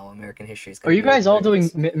this and how American history is going Are to you be guys all looking doing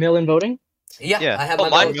back at this. mail-in voting? Yeah, I have Oh,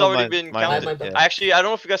 my mine's ballot. already been mine counted. did, yeah. Actually, I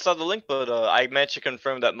don't know if you guys saw the link, but I managed to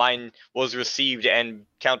confirm that mine was received and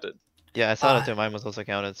counted. Yeah, I saw that too. Mine was also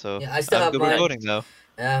counted, so Yeah, I still I'm have good with mine. voting now.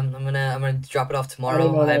 I'm gonna drop it off I didn't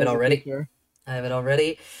tomorrow. know I that have it was a already. feature. I have it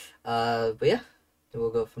already. But yeah, we'll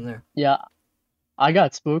go from there. Yeah, I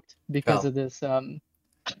got spooked because Oh. of this.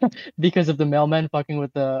 Because of the mailman fucking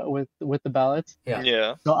with the ballots. Yeah.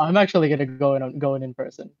 Yeah, So I'm actually gonna go in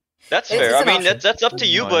person. that's It's fair. I an mean, option. that's up to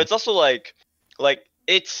you, Fine. but it's also like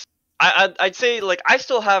it's. I'd say, like, I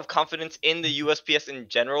still have confidence in the USPS in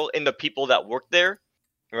general, in the people that work there,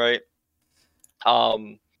 right?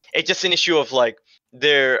 It's just an issue of, like,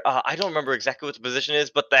 I don't remember exactly what the position is,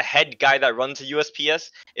 but the head guy that runs the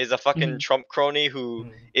USPS is a fucking Mhm. Trump crony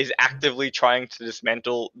who is actively trying to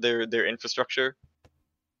dismantle their infrastructure.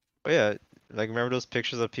 But yeah, like remember those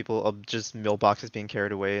pictures of people of just mailboxes being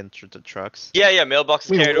carried away in the trucks? Yeah,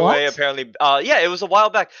 mailboxes Wait, carried away. what? Apparently, yeah, it was a while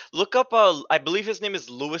back. Look up. I believe his name is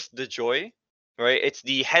Louis DeJoy, right? It's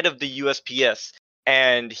the head of the USPS,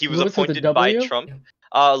 and he was Louis with a appointed by W? Trump.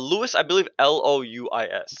 Yeah. Louis, I believe Louis.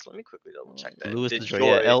 Let me quickly double check that. Louis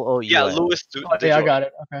DeJoy, yeah, LOUIS. Yeah, Louis Oh, yeah, I DeJoy. got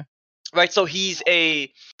it. Okay. Right, so he's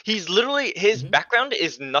literally, his Mhm. background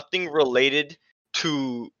is nothing related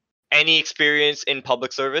to any experience in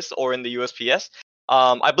public service or in the USPS.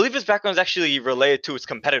 I believe his background is actually related to his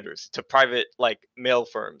competitors, to private like mail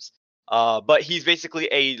firms. But he's basically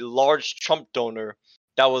a large Trump donor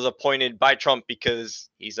that was appointed by Trump because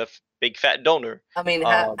he's a big fat donor. I mean,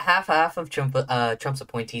 half of Trump's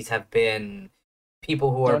appointees have been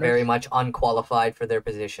people who are Donors? very much unqualified for their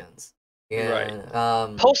positions.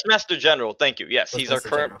 Yeah. Postmaster General, thank you. Yes, he's our Postmaster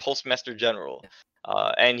current General. Postmaster General.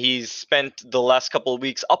 And he's spent the last couple of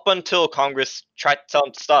weeks, up until Congress tried to tell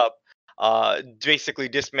him to stop, basically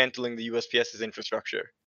dismantling the USPS's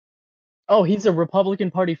infrastructure. Oh, he's a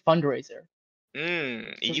Republican Party fundraiser. So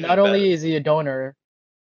Even not better. only is he a donor,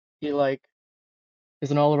 he like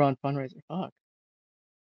is an all-around fundraiser. Fuck.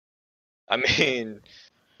 I mean,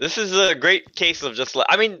 this is a great case of just like,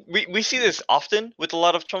 I mean, we see this often with a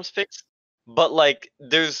lot of Trump's picks, but like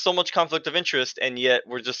there's so much conflict of interest, and yet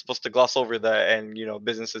we're just supposed to gloss over that and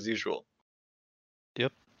business as usual.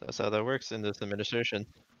 Yep, that's how that works in this administration.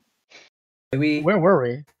 Where were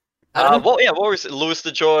we? I don't know. Well, yeah, what was Louis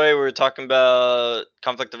DeJoy? We were talking about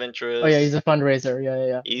conflict of interest. Oh yeah, he's a fundraiser.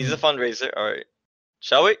 Yeah. He's a fundraiser. All right,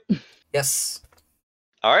 shall we? Yes.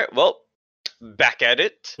 All right. Well, back at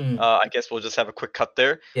it. Mm. I guess we'll just have a quick cut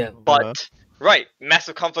there. Yeah. But right,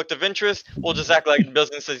 massive conflict of interest. We'll just act like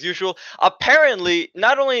business as usual. Apparently,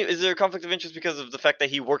 not only is there a conflict of interest because of the fact that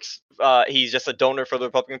he works, he's just a donor for the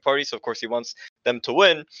Republican Party, so of course he wants them to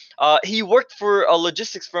win. He worked for a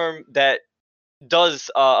logistics firm that does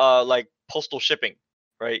like postal shipping,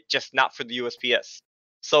 right? Just not for the USPS.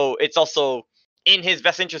 So it's also in his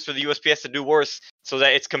best interest for the USPS to do worse, so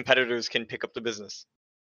that its competitors can pick up the business.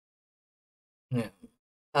 Yeah.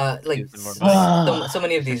 Gives them more money. So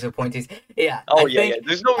many of these appointees. Yeah. Oh I think,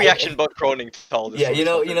 There's no reaction but groaning to all this. Yeah,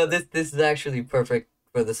 sort of stuff. this is actually perfect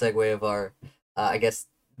for the segue of our, I guess,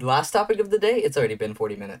 last topic of the day. It's already been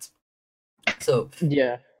 40 minutes. So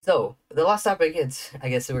Yeah. So the last topic, I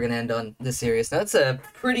guess we're gonna end on this serious note. It's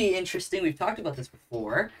pretty interesting. We've talked about this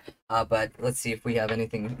before, but let's see if we have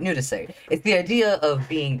anything new to say. It's the idea of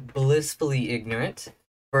being blissfully ignorant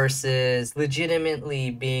versus legitimately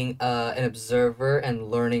being an observer and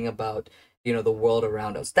learning about the world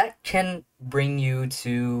around us. That can bring you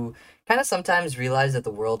to kind of sometimes realize that the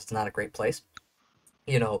world is not a great place.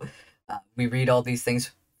 We read all these things.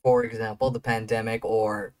 For example, the pandemic,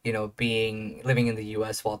 or living in the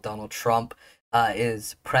U.S. while Donald Trump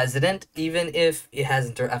is president, even if it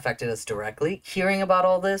hasn't affected us directly. Hearing about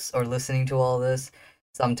all this or listening to all this,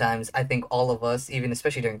 sometimes I think all of us, even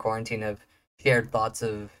especially during quarantine, have shared thoughts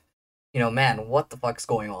of, man, what the fuck's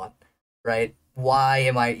going on, right? Why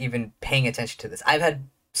am I even paying attention to this? I've had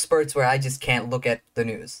spurts where I just can't look at the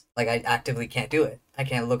news. Like, I actively can't do it. I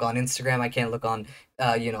can't look on Instagram. I can't look on,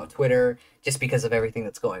 Twitter, just because of everything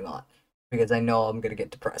that's going on. Because I know I'm going to get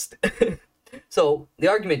depressed. So, the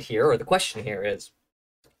argument here, or the question here is,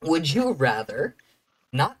 would you rather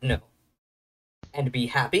not know and be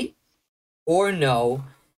happy, or know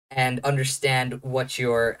and understand what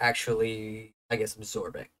you're actually, I guess,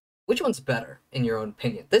 absorbing? Which one's better, in your own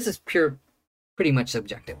opinion? This is pretty much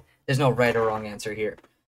subjective. There's no right or wrong answer here.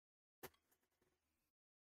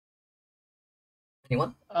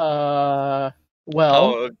 Anyone?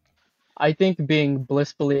 Well, I think being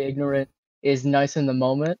blissfully ignorant is nice in the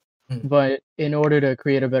moment, but in order to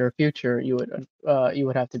create a better future, you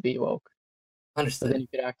would have to be woke. Understood. So then you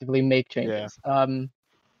could actively make changes. Yeah.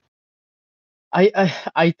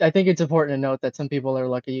 I think it's important to note that some people are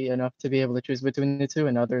lucky enough to be able to choose between the two,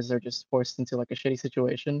 and others are just forced into like a shitty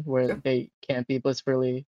situation where they can't be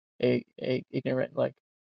blissfully ignorant. Like,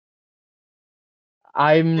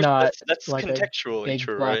 I'm not that's like contextually a big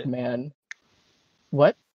true, black right? man.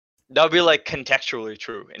 What? That would be like contextually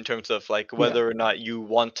true in terms of like whether or not you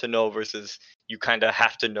want to know versus you kind of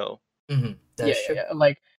have to know. Mm-hmm. That's true. Yeah.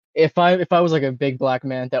 Like if I was like a big black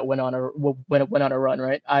man that went on a run,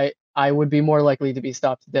 right? I would be more likely to be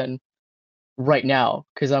stopped than right now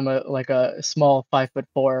because I'm a small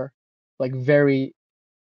 5'4", like very.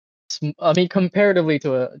 I mean, comparatively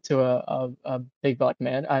to a big black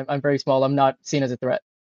man, I'm very small. I'm not seen as a threat,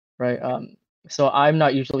 right? So I'm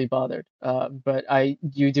not usually bothered. But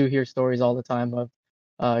you do hear stories all the time of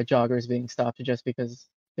joggers being stopped just because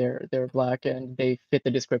they're black and they fit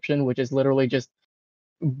the description, which is literally just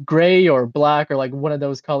gray or black or like one of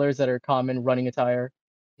those colors that are common running attire.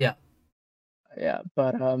 Yeah. Yeah,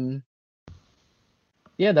 but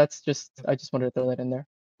yeah, that's just I just wanted to throw that in there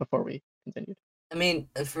before we continued. I mean,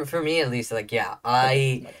 for me at least, like, yeah,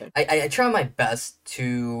 I try my best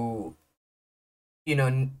to,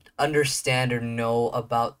 understand or know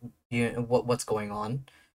about what's going on,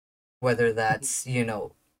 whether that's in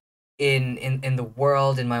the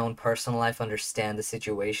world, in my own personal life, understand the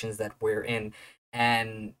situations that we're in,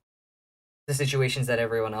 and the situations that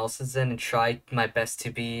everyone else is in and try my best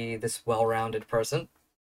to be this well-rounded person,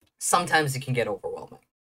 sometimes it can get overwhelming.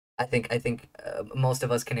 I think most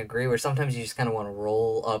of us can agree where sometimes you just kind of want to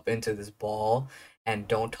roll up into this ball and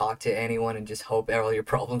don't talk to anyone and just hope all your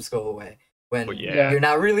problems go away when yeah. you're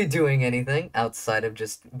not really doing anything outside of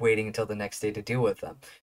just waiting until the next day to deal with them.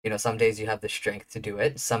 Some days you have the strength to do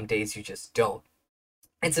it, some days you just don't.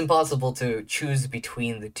 It's impossible to choose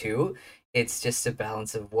between the two. It's just a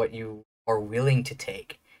balance of what you are willing to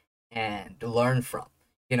take and learn from.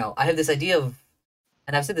 I have this idea of,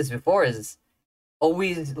 and I've said this before, is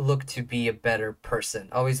always look to be a better person.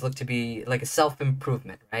 Always look to be like a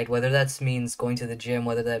self-improvement, right? Whether that means going to the gym,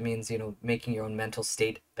 whether that means, making your own mental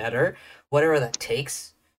state better, whatever that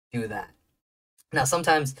takes, do that. Now,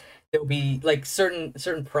 sometimes there'll be like certain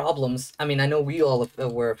problems. I mean, I know we all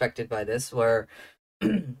were affected by this, where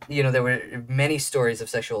there were many stories of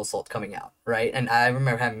sexual assault coming out, right? And I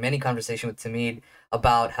remember having many conversations with Tamid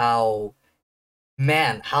about how,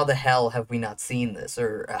 man, how the hell have we not seen this?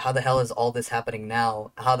 Or how the hell is all this happening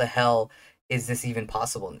now? How the hell is this even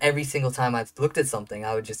possible? And every single time I looked at something,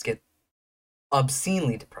 I would just get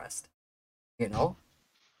obscenely depressed, you know?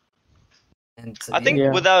 And so, I think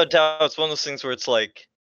Yeah. without a doubt, it's one of those things where it's like,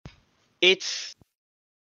 it's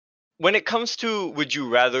when it comes to would you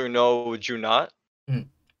rather know, would you not? Mhm.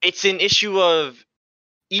 It's an issue of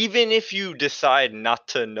even if you decide not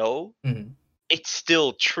to know, Mhm. it's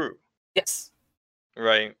still true, Yes.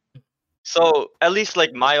 right? So at least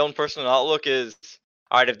like my own personal outlook is,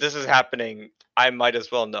 all right, if this is happening, I might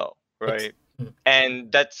as well know, right? Mhm.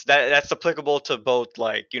 And that's applicable to both,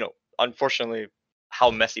 like, unfortunately, how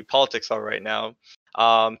messy politics are right now,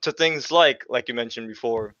 to things like you mentioned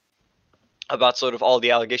before about sort of all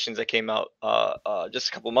the allegations that came out just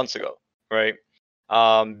a couple months ago, right?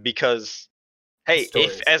 Because hey, if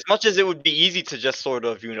Stories. as much as it would be easy to just sort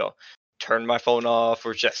of turn my phone off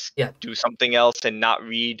or just Yeah. do something else and not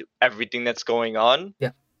read everything that's going on,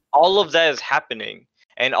 Yeah. all of that is happening,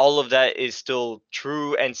 and all of that is still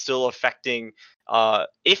true and still affecting,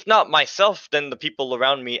 if not myself, then the people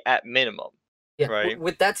around me at minimum, Yeah, right?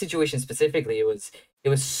 with that situation specifically, it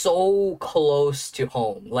was so close to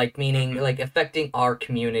home, like meaning Mhm. like affecting our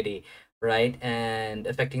community, right, and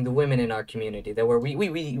affecting the women in our community. That where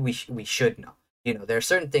we should know. There are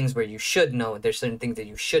certain things where you should know, and there's certain things that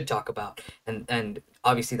you should talk about, and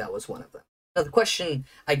obviously that was one of them. Now the question,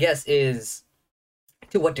 I guess, is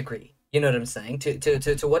to what degree? You know what I'm saying?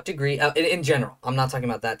 To what degree? In general, I'm not talking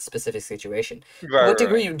about that specific situation. To Right, what right,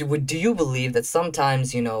 right. degree do you believe that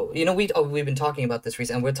sometimes we've been talking about this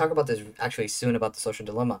recently, and we'll talk about this actually soon about the social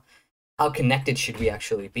dilemma. How connected should we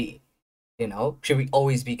actually be? Should we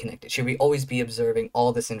always be connected? Should we always be observing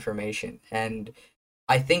all this information? And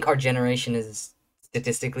I think our generation is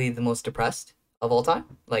statistically the most depressed of all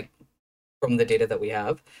time, like from the data that we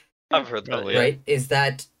have, I've heard that, Probably, yeah. yeah. right? Is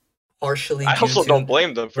that partially I due also to don't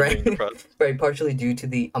blame them for being right depressed. right partially due to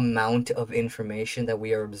the amount of information that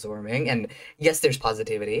we are absorbing, and yes, there's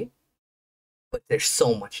positivity, but there's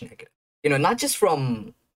so much negative, not just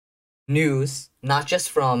from news, not just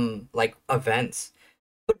from like events,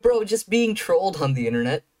 but bro, just being trolled on the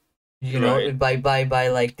internet, Right. by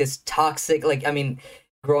like this toxic, like, I mean,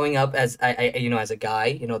 growing up as as a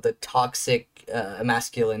guy, the toxic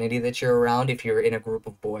masculinity that you're around if you're in a group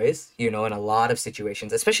of boys, in a lot of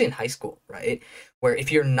situations, especially in high school, right, where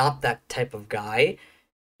if you're not that type of guy,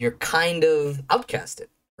 you're kind of outcasted,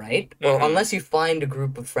 right? Or Mhm. unless you find a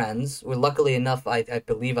group of friends, well, luckily enough, I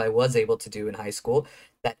believe I was able to do in high school,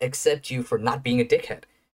 that accept you for not being a dickhead.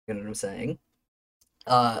 You know what I'm saying?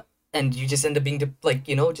 Uh, and you just end up being like,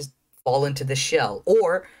 just fall into the shell,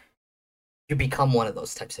 or you become one of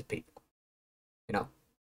those types of people. You know?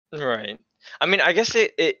 Right. I mean, I guess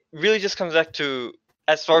it really just comes back to,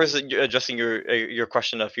 as far as addressing your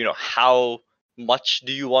question of, how much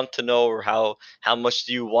do you want to know, or how much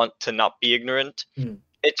do you want to not be ignorant? Mm.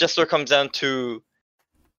 It just sort of comes down to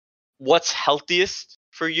what's healthiest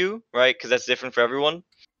for you, right? Because that's different for everyone.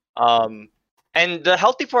 Um, and the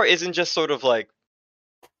healthy part isn't just sort of like,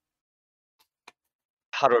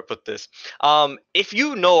 how do I put this? If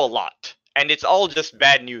you know a lot and it's all just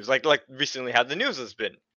bad news, like recently how the news has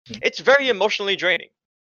been, Mm. it's very emotionally draining,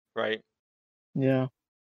 right? Yeah.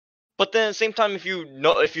 But then at the same time, if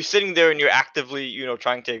you're sitting there and you're actively,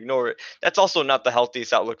 trying to ignore it, that's also not the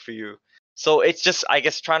healthiest outlook for you. So it's just, I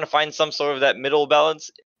guess, trying to find some sort of that middle balance.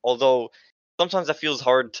 Although sometimes that feels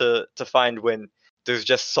hard to find when there's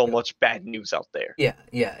just so much bad news out there.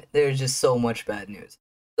 Yeah. There's just so much bad news.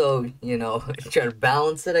 So, try to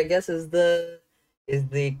balance it, I guess, is the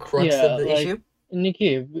crux of Yeah, the like issue.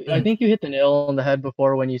 Nikki, I Mm. think you hit the nail on the head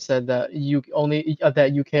before when you said that you only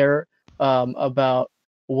that you care about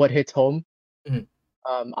what hits home. Mhm.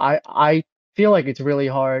 I feel like it's really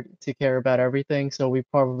hard to care about everything, so we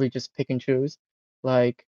probably just pick and choose.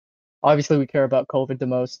 Like, obviously, we care about COVID the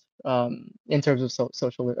most, in terms of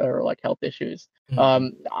social or like health issues.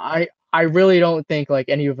 Mhm. I really don't think like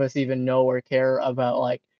any of us even know or care about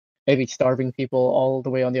like maybe starving people all the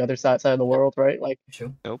way on the other side of the world, right? Like,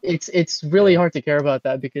 True. Nope. it's really Yeah. hard to care about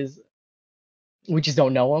that because we just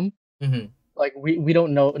don't know them. Mm-hmm. Like we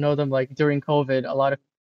don't know them. Like during COVID, a lot of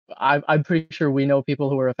I'm pretty sure we know people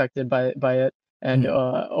who were affected by it, and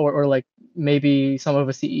Mhm. or like maybe some of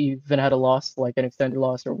us even had a loss, like an extended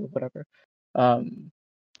loss or whatever. Um,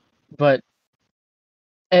 but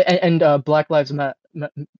Black Lives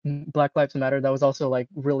Black Lives Matter. That was also like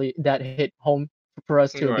really that hit home for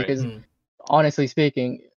us too, Right. because Mm. honestly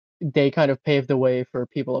speaking, they kind of paved the way for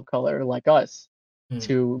people of color like us Mm.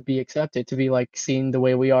 to be accepted, to be like seen the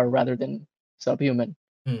way we are rather than subhuman.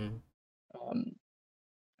 Mm. Um,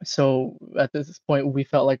 so at this point, we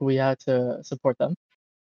felt like we had to support them.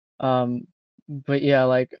 But yeah,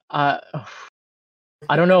 like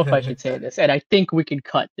I don't know if I should say this, and I think we can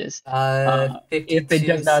cut this. If it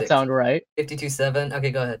does not 52-6. sound right. 52-7.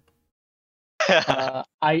 Okay, go ahead.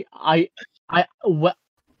 I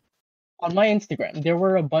on my Instagram, there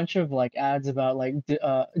were a bunch of like ads about like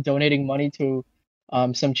donating money to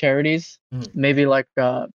some charities. Mhm. Maybe like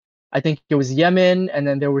I think it was Yemen, and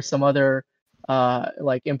then there were some other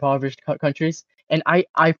like impoverished countries. And I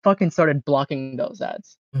fucking started blocking those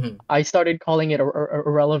ads. Mhm. I started calling it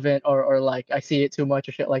irrelevant or like I see it too much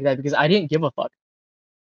or shit like that because I didn't give a fuck.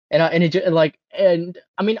 And it just like and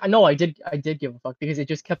I mean I know I did give a fuck because it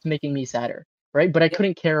just kept making me sadder, right? But I Yep.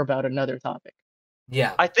 couldn't care about another topic.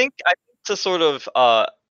 Yeah. I think to sort of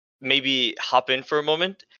maybe hop in for a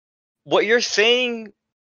moment. What you're saying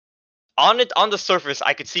on the surface,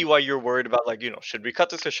 I could see why you're worried about, like, should we cut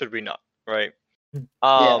this or should we not, right? Mm.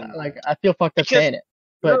 Yeah, Um, like I feel fucked up because saying it,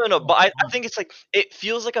 no, but no, no. But I think it's like it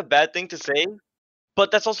feels like a bad thing to say,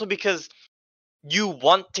 but that's also because you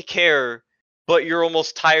want to care, but you're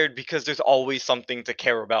almost tired because there's always something to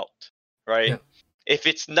care about, right? Yeah. If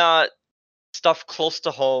it's not stuff close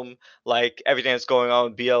to home, like everything that's going on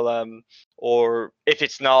with BLM, or if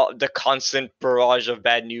it's not the constant barrage of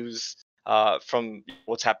bad news from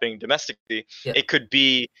what's happening domestically, Yeah. it could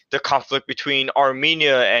be the conflict between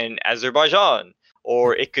Armenia and Azerbaijan,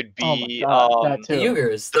 or it could oh my be god, that The too.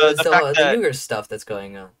 Uyghurs. the fact The that Uyghur stuff that's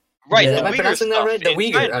going on. right, Yeah. the Am I Uyghur pronouncing that stuff right? The in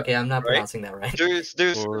Uyghur. China, Okay, I'm not right? pronouncing that right.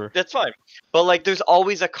 There's Or that's fine, but like there's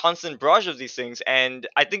always a constant barrage of these things, and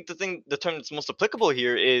I think the term that's most applicable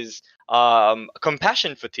here is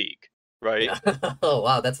compassion fatigue, right? Yeah. Oh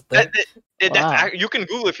wow, that's a That, thing. Wow, you can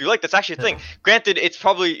Google if you like. That's actually a thing. Granted, it's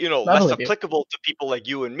probably I less believe you. applicable to people like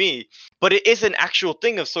you and me, but it is an actual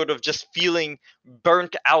thing of sort of just feeling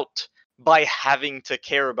burnt out by having to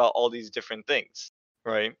care about all these different things,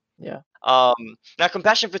 right? Yeah. Now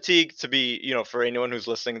compassion fatigue, to be, for anyone who's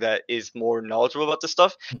listening that is more knowledgeable about this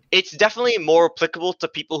stuff, it's definitely more applicable to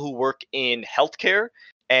people who work in healthcare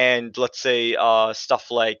and, let's say,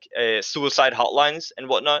 stuff like suicide hotlines and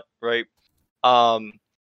whatnot, right? Um,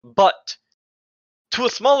 but to a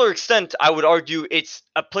smaller extent, I would argue it's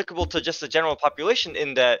applicable to just the general population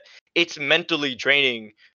in that it's mentally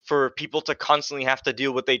draining for people to constantly have to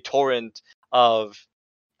deal with a torrent of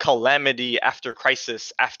calamity after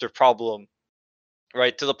crisis after problem,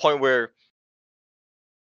 right? To the point where,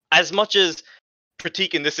 as much as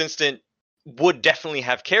Pratik in this instant would definitely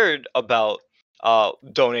have cared about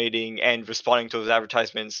donating and responding to those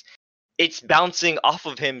advertisements, it's bouncing off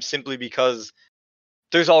of him simply because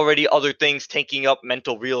there's already other things taking up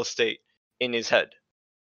mental real estate in his head.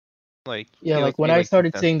 like Yeah, he like also when be I like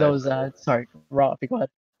started seeing desensitized those by it. sorry, Rob, go ahead.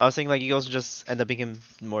 I was thinking like you also just end up becoming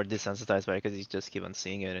more desensitized by it because you just keep on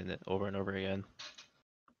seeing it over and over again.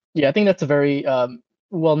 Yeah, I think that's a very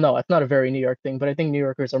well, no, it's not a very New York thing, but I think New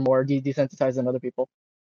Yorkers are more desensitized than other people,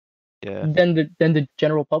 Yeah. than the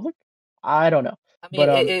general public. I don't know, I mean, but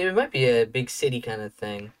it might be a big city kind of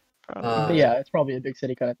thing. Probably. but yeah, it's probably a big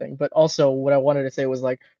city kind of thing. But also, what I wanted to say was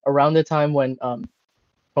like around the time when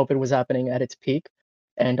COVID was happening at its peak,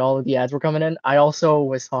 and all of the ads were coming in. I also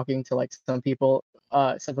was talking to like some people,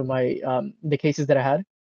 some of my the cases that I had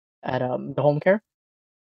at the home care,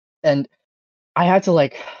 and I had to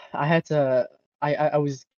like, I had to, I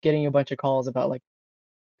was getting a bunch of calls about like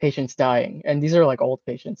patients dying, and these are like old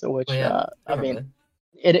patients, Well, which yeah, I I mean, remember.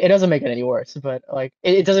 it doesn't make it any worse, but like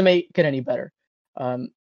it doesn't make it any better.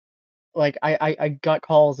 Um, like I got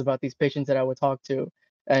calls about these patients that I would talk to,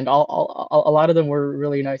 and a lot of them were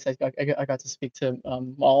really nice. I got to speak to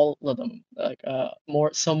all of them, like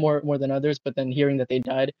more some more than others, but then hearing that they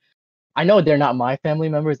died I know they're not my family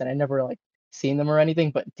members, and I never like seen them or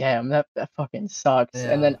anything. But damn, that fucking sucks.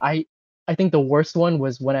 And then Yeah. I think the worst one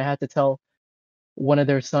was when I had to tell one of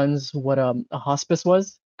their sons what a hospice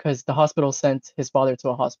was, because the hospital sent his father to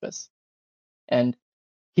a hospice, and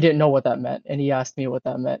he didn't know what that meant, and he asked me what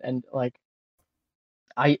that meant, and like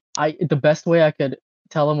I the best way I could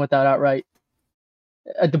tell him without outright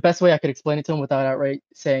the best way I could explain it to him without outright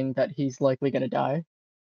saying that he's likely gonna die,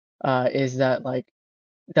 is that like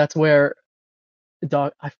that's where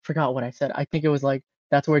doc I forgot what I said. I think it was like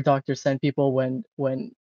that's where doctors send people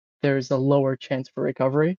when there's a lower chance for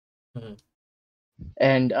recovery. Mhm.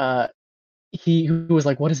 And he was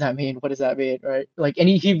like, "What does that mean? What does that mean?" Right? Like, and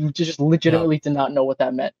he just Yeah. legitimately did not know what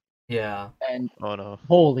that meant. Yeah. And Oh no.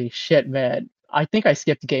 holy shit, man! I think I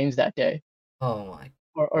skipped games that day, Oh my.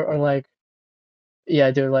 or like,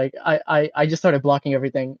 yeah, dude, like I just started blocking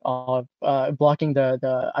everything off, blocking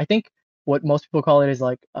the I think what most people call it is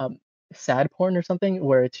like sad porn or something,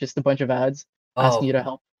 where it's just a bunch of ads asking Oh. you to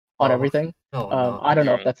help on Oh. everything. Oh no. I don't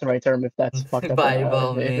know if Mm. that's the right term, if that's fucked up or By not, or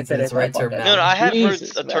all if means, it it's is, I right term apologize. No, now. I have heard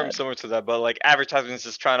Jesus, a term man. similar to that, but like advertisements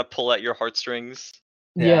just trying to pull at your heartstrings.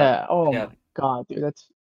 Yeah. Yeah. Oh Yeah. my God, dude, that's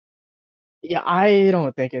yeah. I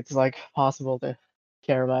don't think it's like possible to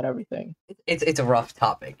care about everything. It's a rough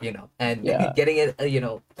topic, and Yeah. getting it,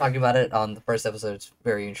 talking about it on the first episode is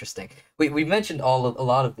very interesting. We mentioned a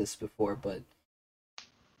lot of this before, but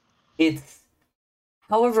it's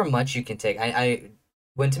however much you can take. I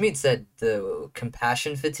when to me it said the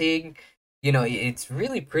compassion fatigue, it's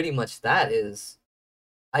really pretty much that is.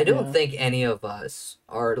 I don't Yeah. think any of us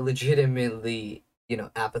are legitimately,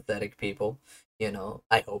 apathetic people.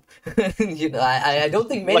 I hope. I don't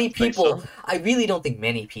think Like many to think people. so. I really don't think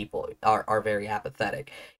many people are very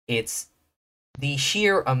apathetic. It's the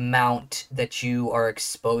sheer amount that you are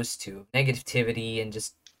exposed to negativity and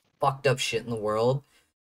just fucked up shit in the world.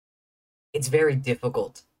 It's very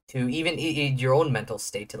difficult to even in your own mental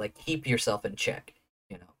state to like keep yourself in check.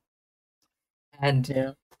 You know, and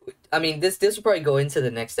Yeah. I mean, this will probably go into the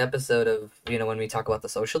next episode of when we talk about the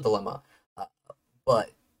social dilemma. Uh,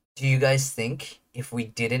 but do you guys think if we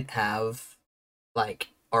didn't have like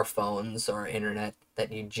our phones or our internet,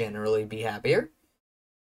 that you'd generally be happier?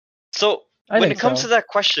 So I when think it comes to so. that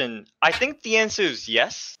question, I think the answer is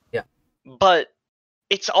yes. Yeah. But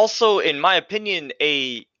it's also, in my opinion,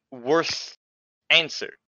 a worse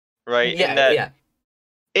answer, right? In Yeah, that yeah,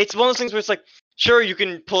 it's one of those things where it's like, sure, you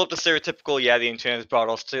can pull up the stereotypical, yeah, the internet has brought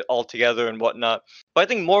us all together and whatnot. But I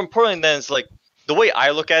think more important than is like the way I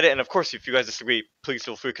look at it, and of course, if you guys disagree, please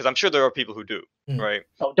feel free, because I'm sure there are people who do, Mm. right?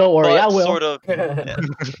 Oh, don't worry, I But will. sort of,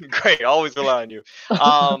 great, always rely on you.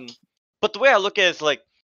 Um, but the way I look at it is like,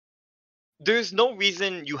 there's no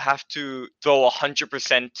reason you have to throw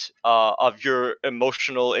 100% of your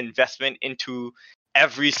emotional investment into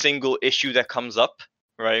every single issue that comes up,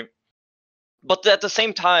 right? But at the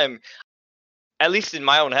same time, at least in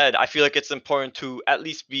my own head, I feel like it's important to at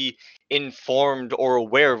least be informed or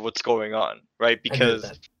aware of what's going on, right? I agree with Because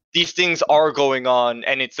that. these things are going on,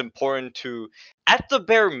 and it's important to, at the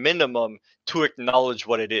bare minimum, to acknowledge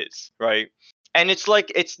what it is, right? And it's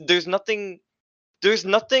like there's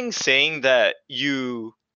nothing saying that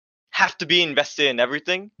you have to be invested in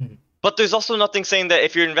everything, Mhm. but there's also nothing saying that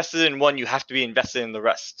if you're invested in one, you have to be invested in the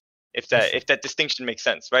rest. If that distinction makes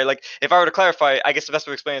sense, right? Like if I were to clarify, I guess the best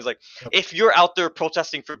way to explain is like Yep. if you're out there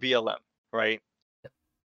protesting for BLM, right?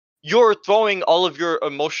 You're throwing all of your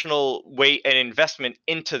emotional weight and investment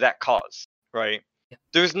into that cause, right? Yep.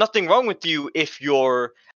 There's nothing wrong with you if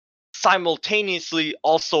you're simultaneously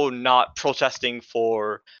also not protesting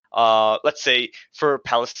for let's say for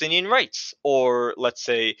Palestinian rights, or let's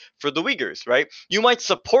say for the Uyghurs, right? You might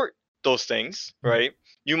support those things, Mhm. right?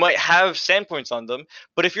 You might have standpoints on them,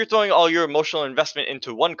 but if you're throwing all your emotional investment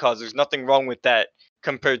into one cause, there's nothing wrong with that,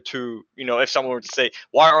 compared to, if someone were to say,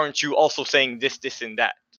 why aren't you also saying this and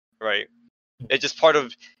that, right? It's just part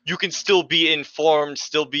of, you can still be informed,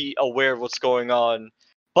 still be aware of what's going on,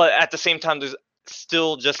 but at the same time, there's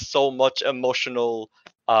still just so much emotional,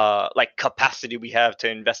 like capacity we have to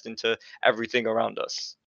invest into everything around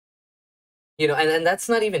us. And that's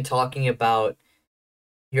not even talking about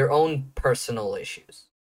your own personal issues.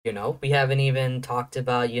 We haven't even talked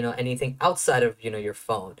about, anything outside of, your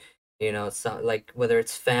phone. So like whether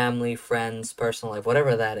it's family, friends, personal life,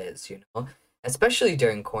 whatever that is. Especially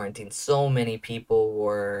during quarantine, so many people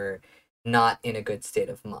were not in a good state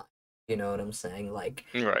of mind. You know what I'm saying? Like,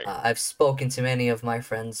 Right. I've spoken to many of my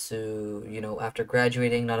friends who, after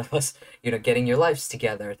graduating, none of us, getting your lives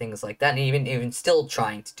together, things like that, and even still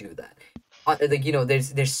trying to do that. Like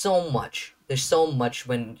there's so much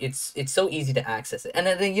when it's so easy to access it, and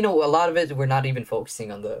I think a lot of it we're not even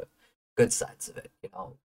focusing on good sides of it. You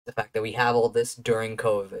know, the fact that we have all this during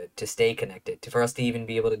COVID to stay connected, for us to even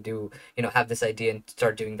be able to do, have this idea and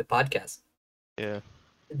start doing the podcast. Yeah.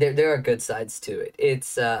 There are good sides to it.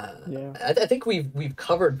 It's Yeah. I think we've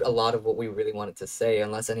covered a lot of what we really wanted to say,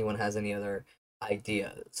 unless anyone has any other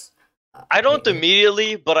ideas. I don't Maybe-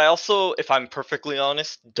 immediately, but I also, if I'm perfectly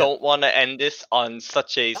honest, don't want to end this on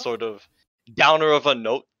such a sort of downer of a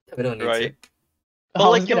note. We don't need Right. to. But I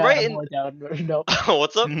like was you're gonna right add a in- more down. No,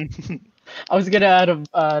 What's up? I was gonna add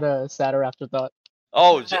a sadder afterthought.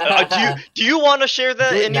 Oh, do you want to share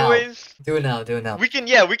that Do it now. anyways? Do it now. We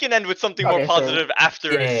can end with something more Okay, so- positive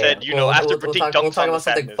after Yeah. said, after Pratik we'll dunks talk on the about something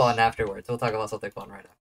sadness. fun afterwards. We'll talk about something fun right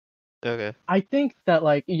now. Okay. I think that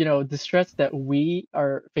like the stress that we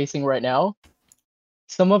are facing right now,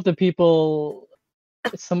 some of the people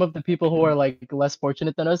who are like less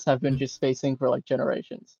fortunate than us have been just facing for like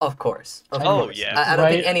generations. Of course. Of Oh, course. yeah. I don't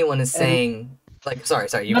think Right? anyone is And- saying like. Sorry.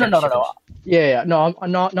 You No, finish, no. you finish. Yeah. No,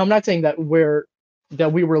 I'm not. No, I'm not saying that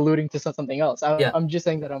we were alluding to something else. Yeah. I'm just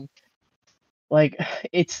saying that I'm like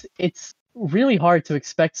it's really hard to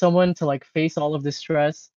expect someone to like face all of this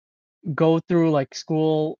stress, go through like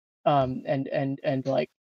school, and like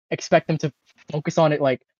expect them to focus on it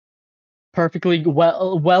like perfectly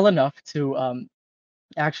well enough to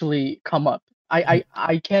actually come up.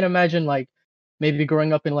 I can't imagine like maybe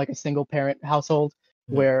growing up in like a single parent household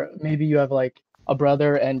Mhm. where maybe you have like a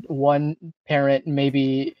brother and one parent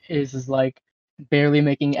maybe is like barely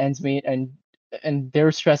making ends meet and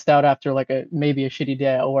they're stressed out after like maybe a shitty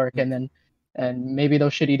day at work and maybe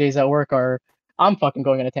those shitty days at work are I'm fucking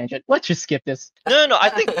going on a tangent. Let's just skip this. No. I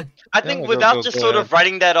think go, without go, just go sort ahead. of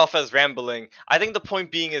writing that off as rambling, I think the point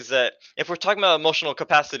being is that if we're talking about emotional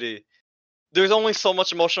capacity, there's only so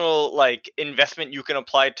much emotional like investment you can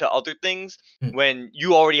apply to other things Mm. when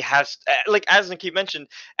you already have like as Nikki mentioned,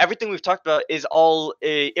 everything we've talked about is all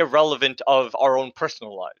irrelevant of our own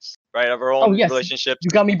personal lives, right? Of our own yes, relationships You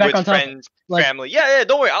got me back with on topic. friends, Like- family. Yeah,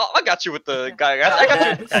 don't worry. I got you with the guy. I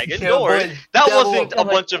got you tagging. Don't worry. That wasn't a like,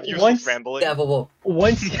 bunch of useless once- rambling. Yeah, but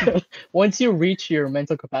once you reach your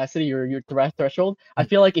mental capacity or your threshold, I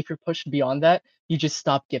feel like if you're pushed beyond that, you just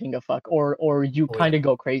stop giving a fuck or you Oh, yeah. kind of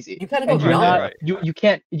go crazy. you kind of go And you're beyond not that.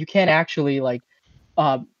 right. you can't actually like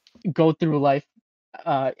go through life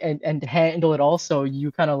and handle it all, so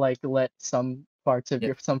you kind of like let some parts of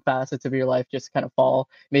Yeah. some facets of your life just kind of fall.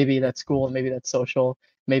 Maybe that's school, maybe that's social,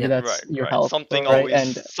 maybe Yeah. that's Right, your right. health, Something right? always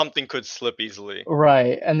And something could slip easily.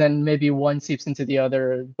 right, and then maybe one seeps into the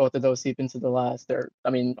other, both of those seep into the last, or I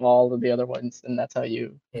mean all of the other ones, and that's how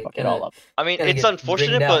you Yeah, fuck it kinda- all up. I mean, Gotta it's get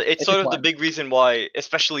unfortunate, drained but out. it's It's sort of the fine. big reason why,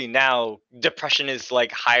 especially now, depression is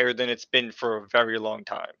like higher than it's been for a very long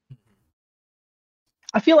time.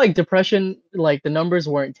 I feel like depression, like the numbers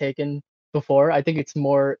weren't taken before. I think it's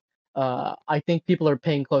more. I think people are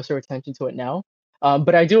paying closer attention to it now.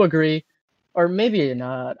 But I do agree, or maybe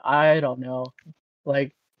not. I don't know.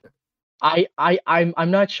 Like,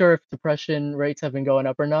 I'm not sure if depression rates have been going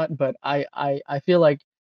up or not, but I feel like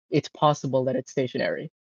it's possible that it's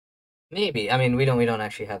stationary. Maybe. I mean, we don't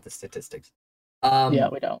actually have the statistics. Yeah,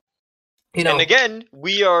 we don't. And again,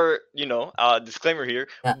 we are, disclaimer here,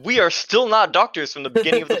 Yeah. we are still not doctors from the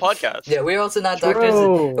beginning of the podcast. Yeah, we're also not doctors.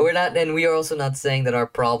 True. We're not, and we are also not saying that our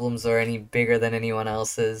problems are any bigger than anyone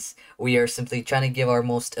else's. We are simply trying to give our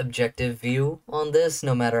most objective view on this,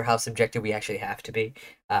 no matter how subjective we actually have to be,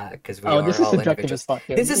 because we are This is all subjective individuals. as fuck.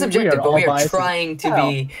 Here. This is We subjective, are but all we are biased as trying to hell.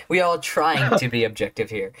 be. We are all trying to be objective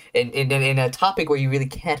here, in a topic where you really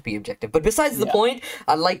can't be objective. But besides the Yeah. point,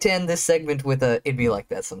 I'd like to end this segment with a "it'd be like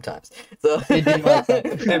that sometimes." So It'd be like that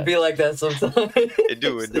it'd be like that sometimes. It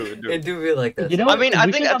do. It do be like that. You know, I mean, I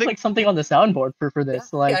we think- should I have think- like something on the soundboard for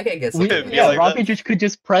this. Like, I guess we, It'd be yeah, like Rocket that. could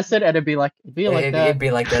just press it and it'd be like it'd that.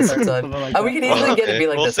 be like that sometimes. Something like We that. can easily get it Okay. be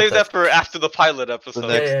like We'll that save sometimes. that for after the pilot The episode.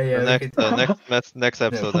 next, yeah, we next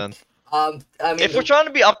episode then. I mean, If we're trying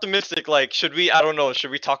to be optimistic, like, should we? I don't know.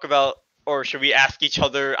 Should we talk about, or should we ask each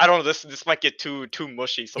other? I don't know. This might get too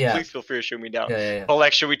mushy. So Yeah. please feel free to shoot me down. yeah. But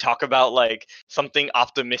like, should we talk about like something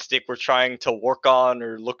optimistic we're trying to work on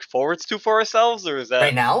or look forwards to for ourselves, or is that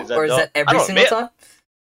Right now, or is dumb? that I every don't know, single man. time?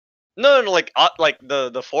 No, like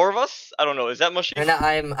the four of us. I don't know. Is that mushy? Right now,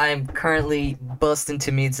 I'm currently busting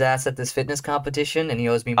to Mead's ass at this fitness competition, and he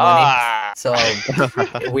owes me money. Ah. So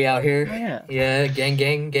we out here, Oh, yeah.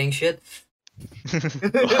 gang shit.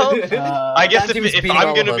 Well, I guess Danji was if beating I'm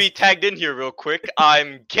all gonna of be us. tagged in here real quick,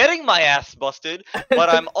 I'm getting my ass busted, but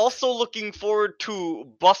I'm also looking forward to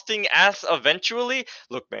busting ass eventually.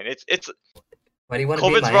 Look, man, it's Why do you want to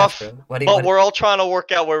beat COVID's my rough, ass, bro? Why do but we're all trying to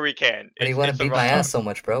work out where we can. you It's want to a beat rough my time. ass so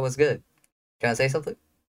much, bro? What's good? Trying to say something?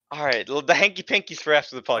 All right, well, the hanky pankies for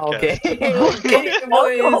after the podcast. Okay. Oh, Okay,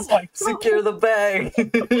 oh boys. my God. Secure the bag.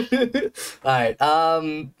 All right.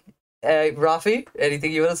 Rafi,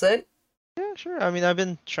 anything you want to say? Yeah, sure. I mean, I've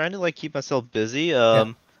been trying to like keep myself busy.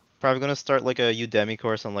 Probably gonna start like a Udemy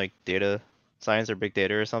course on like data science or big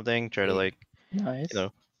data or something. Try to Yeah. like, Nice. you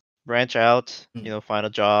know, branch out. Mm. You know, find a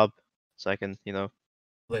job so I can, you know,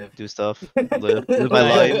 Live. do stuff, live my Nice,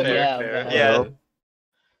 life. fair, Yeah, fair. man. Yeah.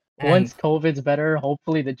 Once COVID's better,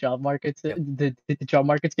 hopefully the job markets Yep. the job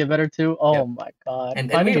markets get better too. Oh Yep. my God.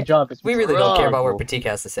 And Finding a job is we really don't care about what Struggle. Pratik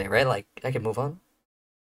has to say, right? Like, I can move on.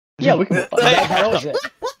 Yeah, we can move on. That was it.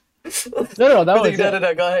 No, that was no, it.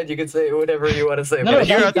 no, go ahead. You can say whatever you want to say. No, but- no,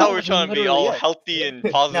 Here, I that thought we were was trying to be literally all it. healthy and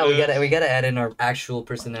positive. No, we gotta add in our actual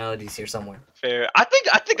personalities here somewhere. Fair. I think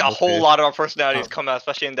a Okay. whole lot of our personalities Oh. come out,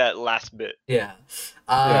 especially in that last bit. Yeah.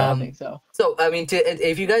 Yeah, I think so. So I mean,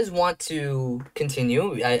 if you guys want to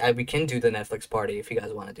continue, we can do the Netflix party if you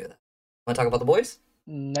guys want to do that. Want to talk about the boys?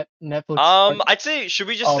 Netflix. I'd say should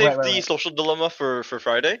we just Oh, save right, the right. social dilemma for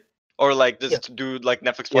Friday, or like just do like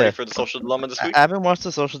Netflix party Yeah. for the social dilemma this week? I haven't watched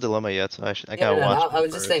the Social Dilemma yet, so I Yeah, gotta no, watch. I was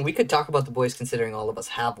just first. saying we could talk about the boys considering all of us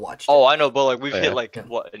have watched. Oh, it. I know, but like we've Oh, hit yeah. like Yeah.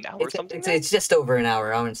 what, an hour or It's, something? it's, now? it's just over an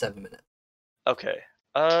hour and 7 minutes. Okay.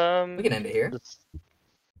 We can end it here.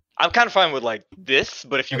 I'm kind of fine with like this,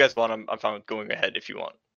 but if you guys want, I'm fine with going ahead if you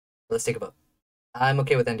want. Let's take a vote. I'm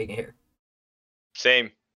okay with ending it here.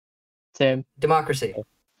 Same. Same. Democracy.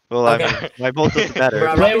 Well, Okay. I mean, my vote doesn't matter.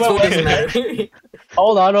 Rafi's Wait, vote wait, doesn't wait. matter.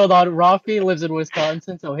 Hold on. Rafi lives in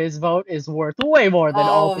Wisconsin, so his vote is worth way more than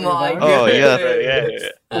all Oh three my of ours. Oh, yeah. Yeah.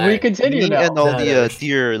 All We right. continue Me now. and all No, the no.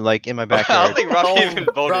 deer like in my I don't backyard. think Rafi even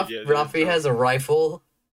voted yet. dude, Rafi so- has a rifle.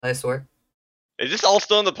 I swear. Is this all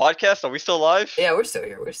still in the podcast? Are we still live? Yeah, we're still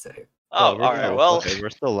here. We're still here. Oh, we're all right. live. Well, Okay, we're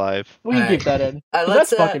still live. We can Alright. keep that in. 'Cause Let's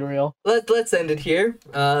that's fucking real. let's end it here.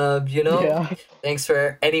 Yeah. Thanks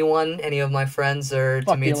for any of my friends or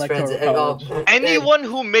Fuck the teammates friends. Electoral College. anyone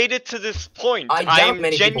who made it to this point, I doubt I'm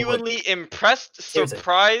many people would. genuinely impressed, Seriously.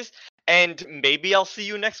 surprised, and maybe I'll see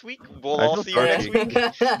you next week. We'll I all hope see you next Archie- week.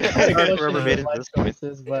 Whoever made it to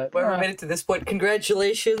this point. Whoever made it to this point,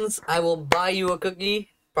 congratulations! I will buy you a cookie.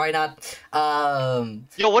 Probably not.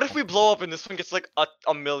 Yo, what if we blow up and this one gets like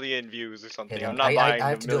a million views or something? Okay, I'm I- not I buying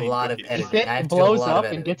have to do a million lot of cookies. editing. If I have it to do a blows lot of up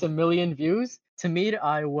and editing. gets 1 million views, Tamid,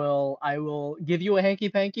 I will give you a hanky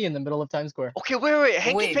panky in the middle of Times Square. Okay, wait.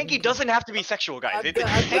 Hanky Wait. panky doesn't have to be sexual, guys. I'm- I'm-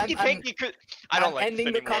 Hanky I'm- panky could. I don't I'm like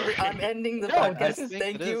ending this the anymore. I'm ending the No, podcast. this is-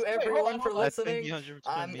 Thank it you is. everyone for I think listening. you 100%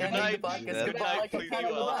 I'm mean ending the Good night. podcast. Good Goodbye. night, please,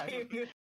 you all. Goodbye.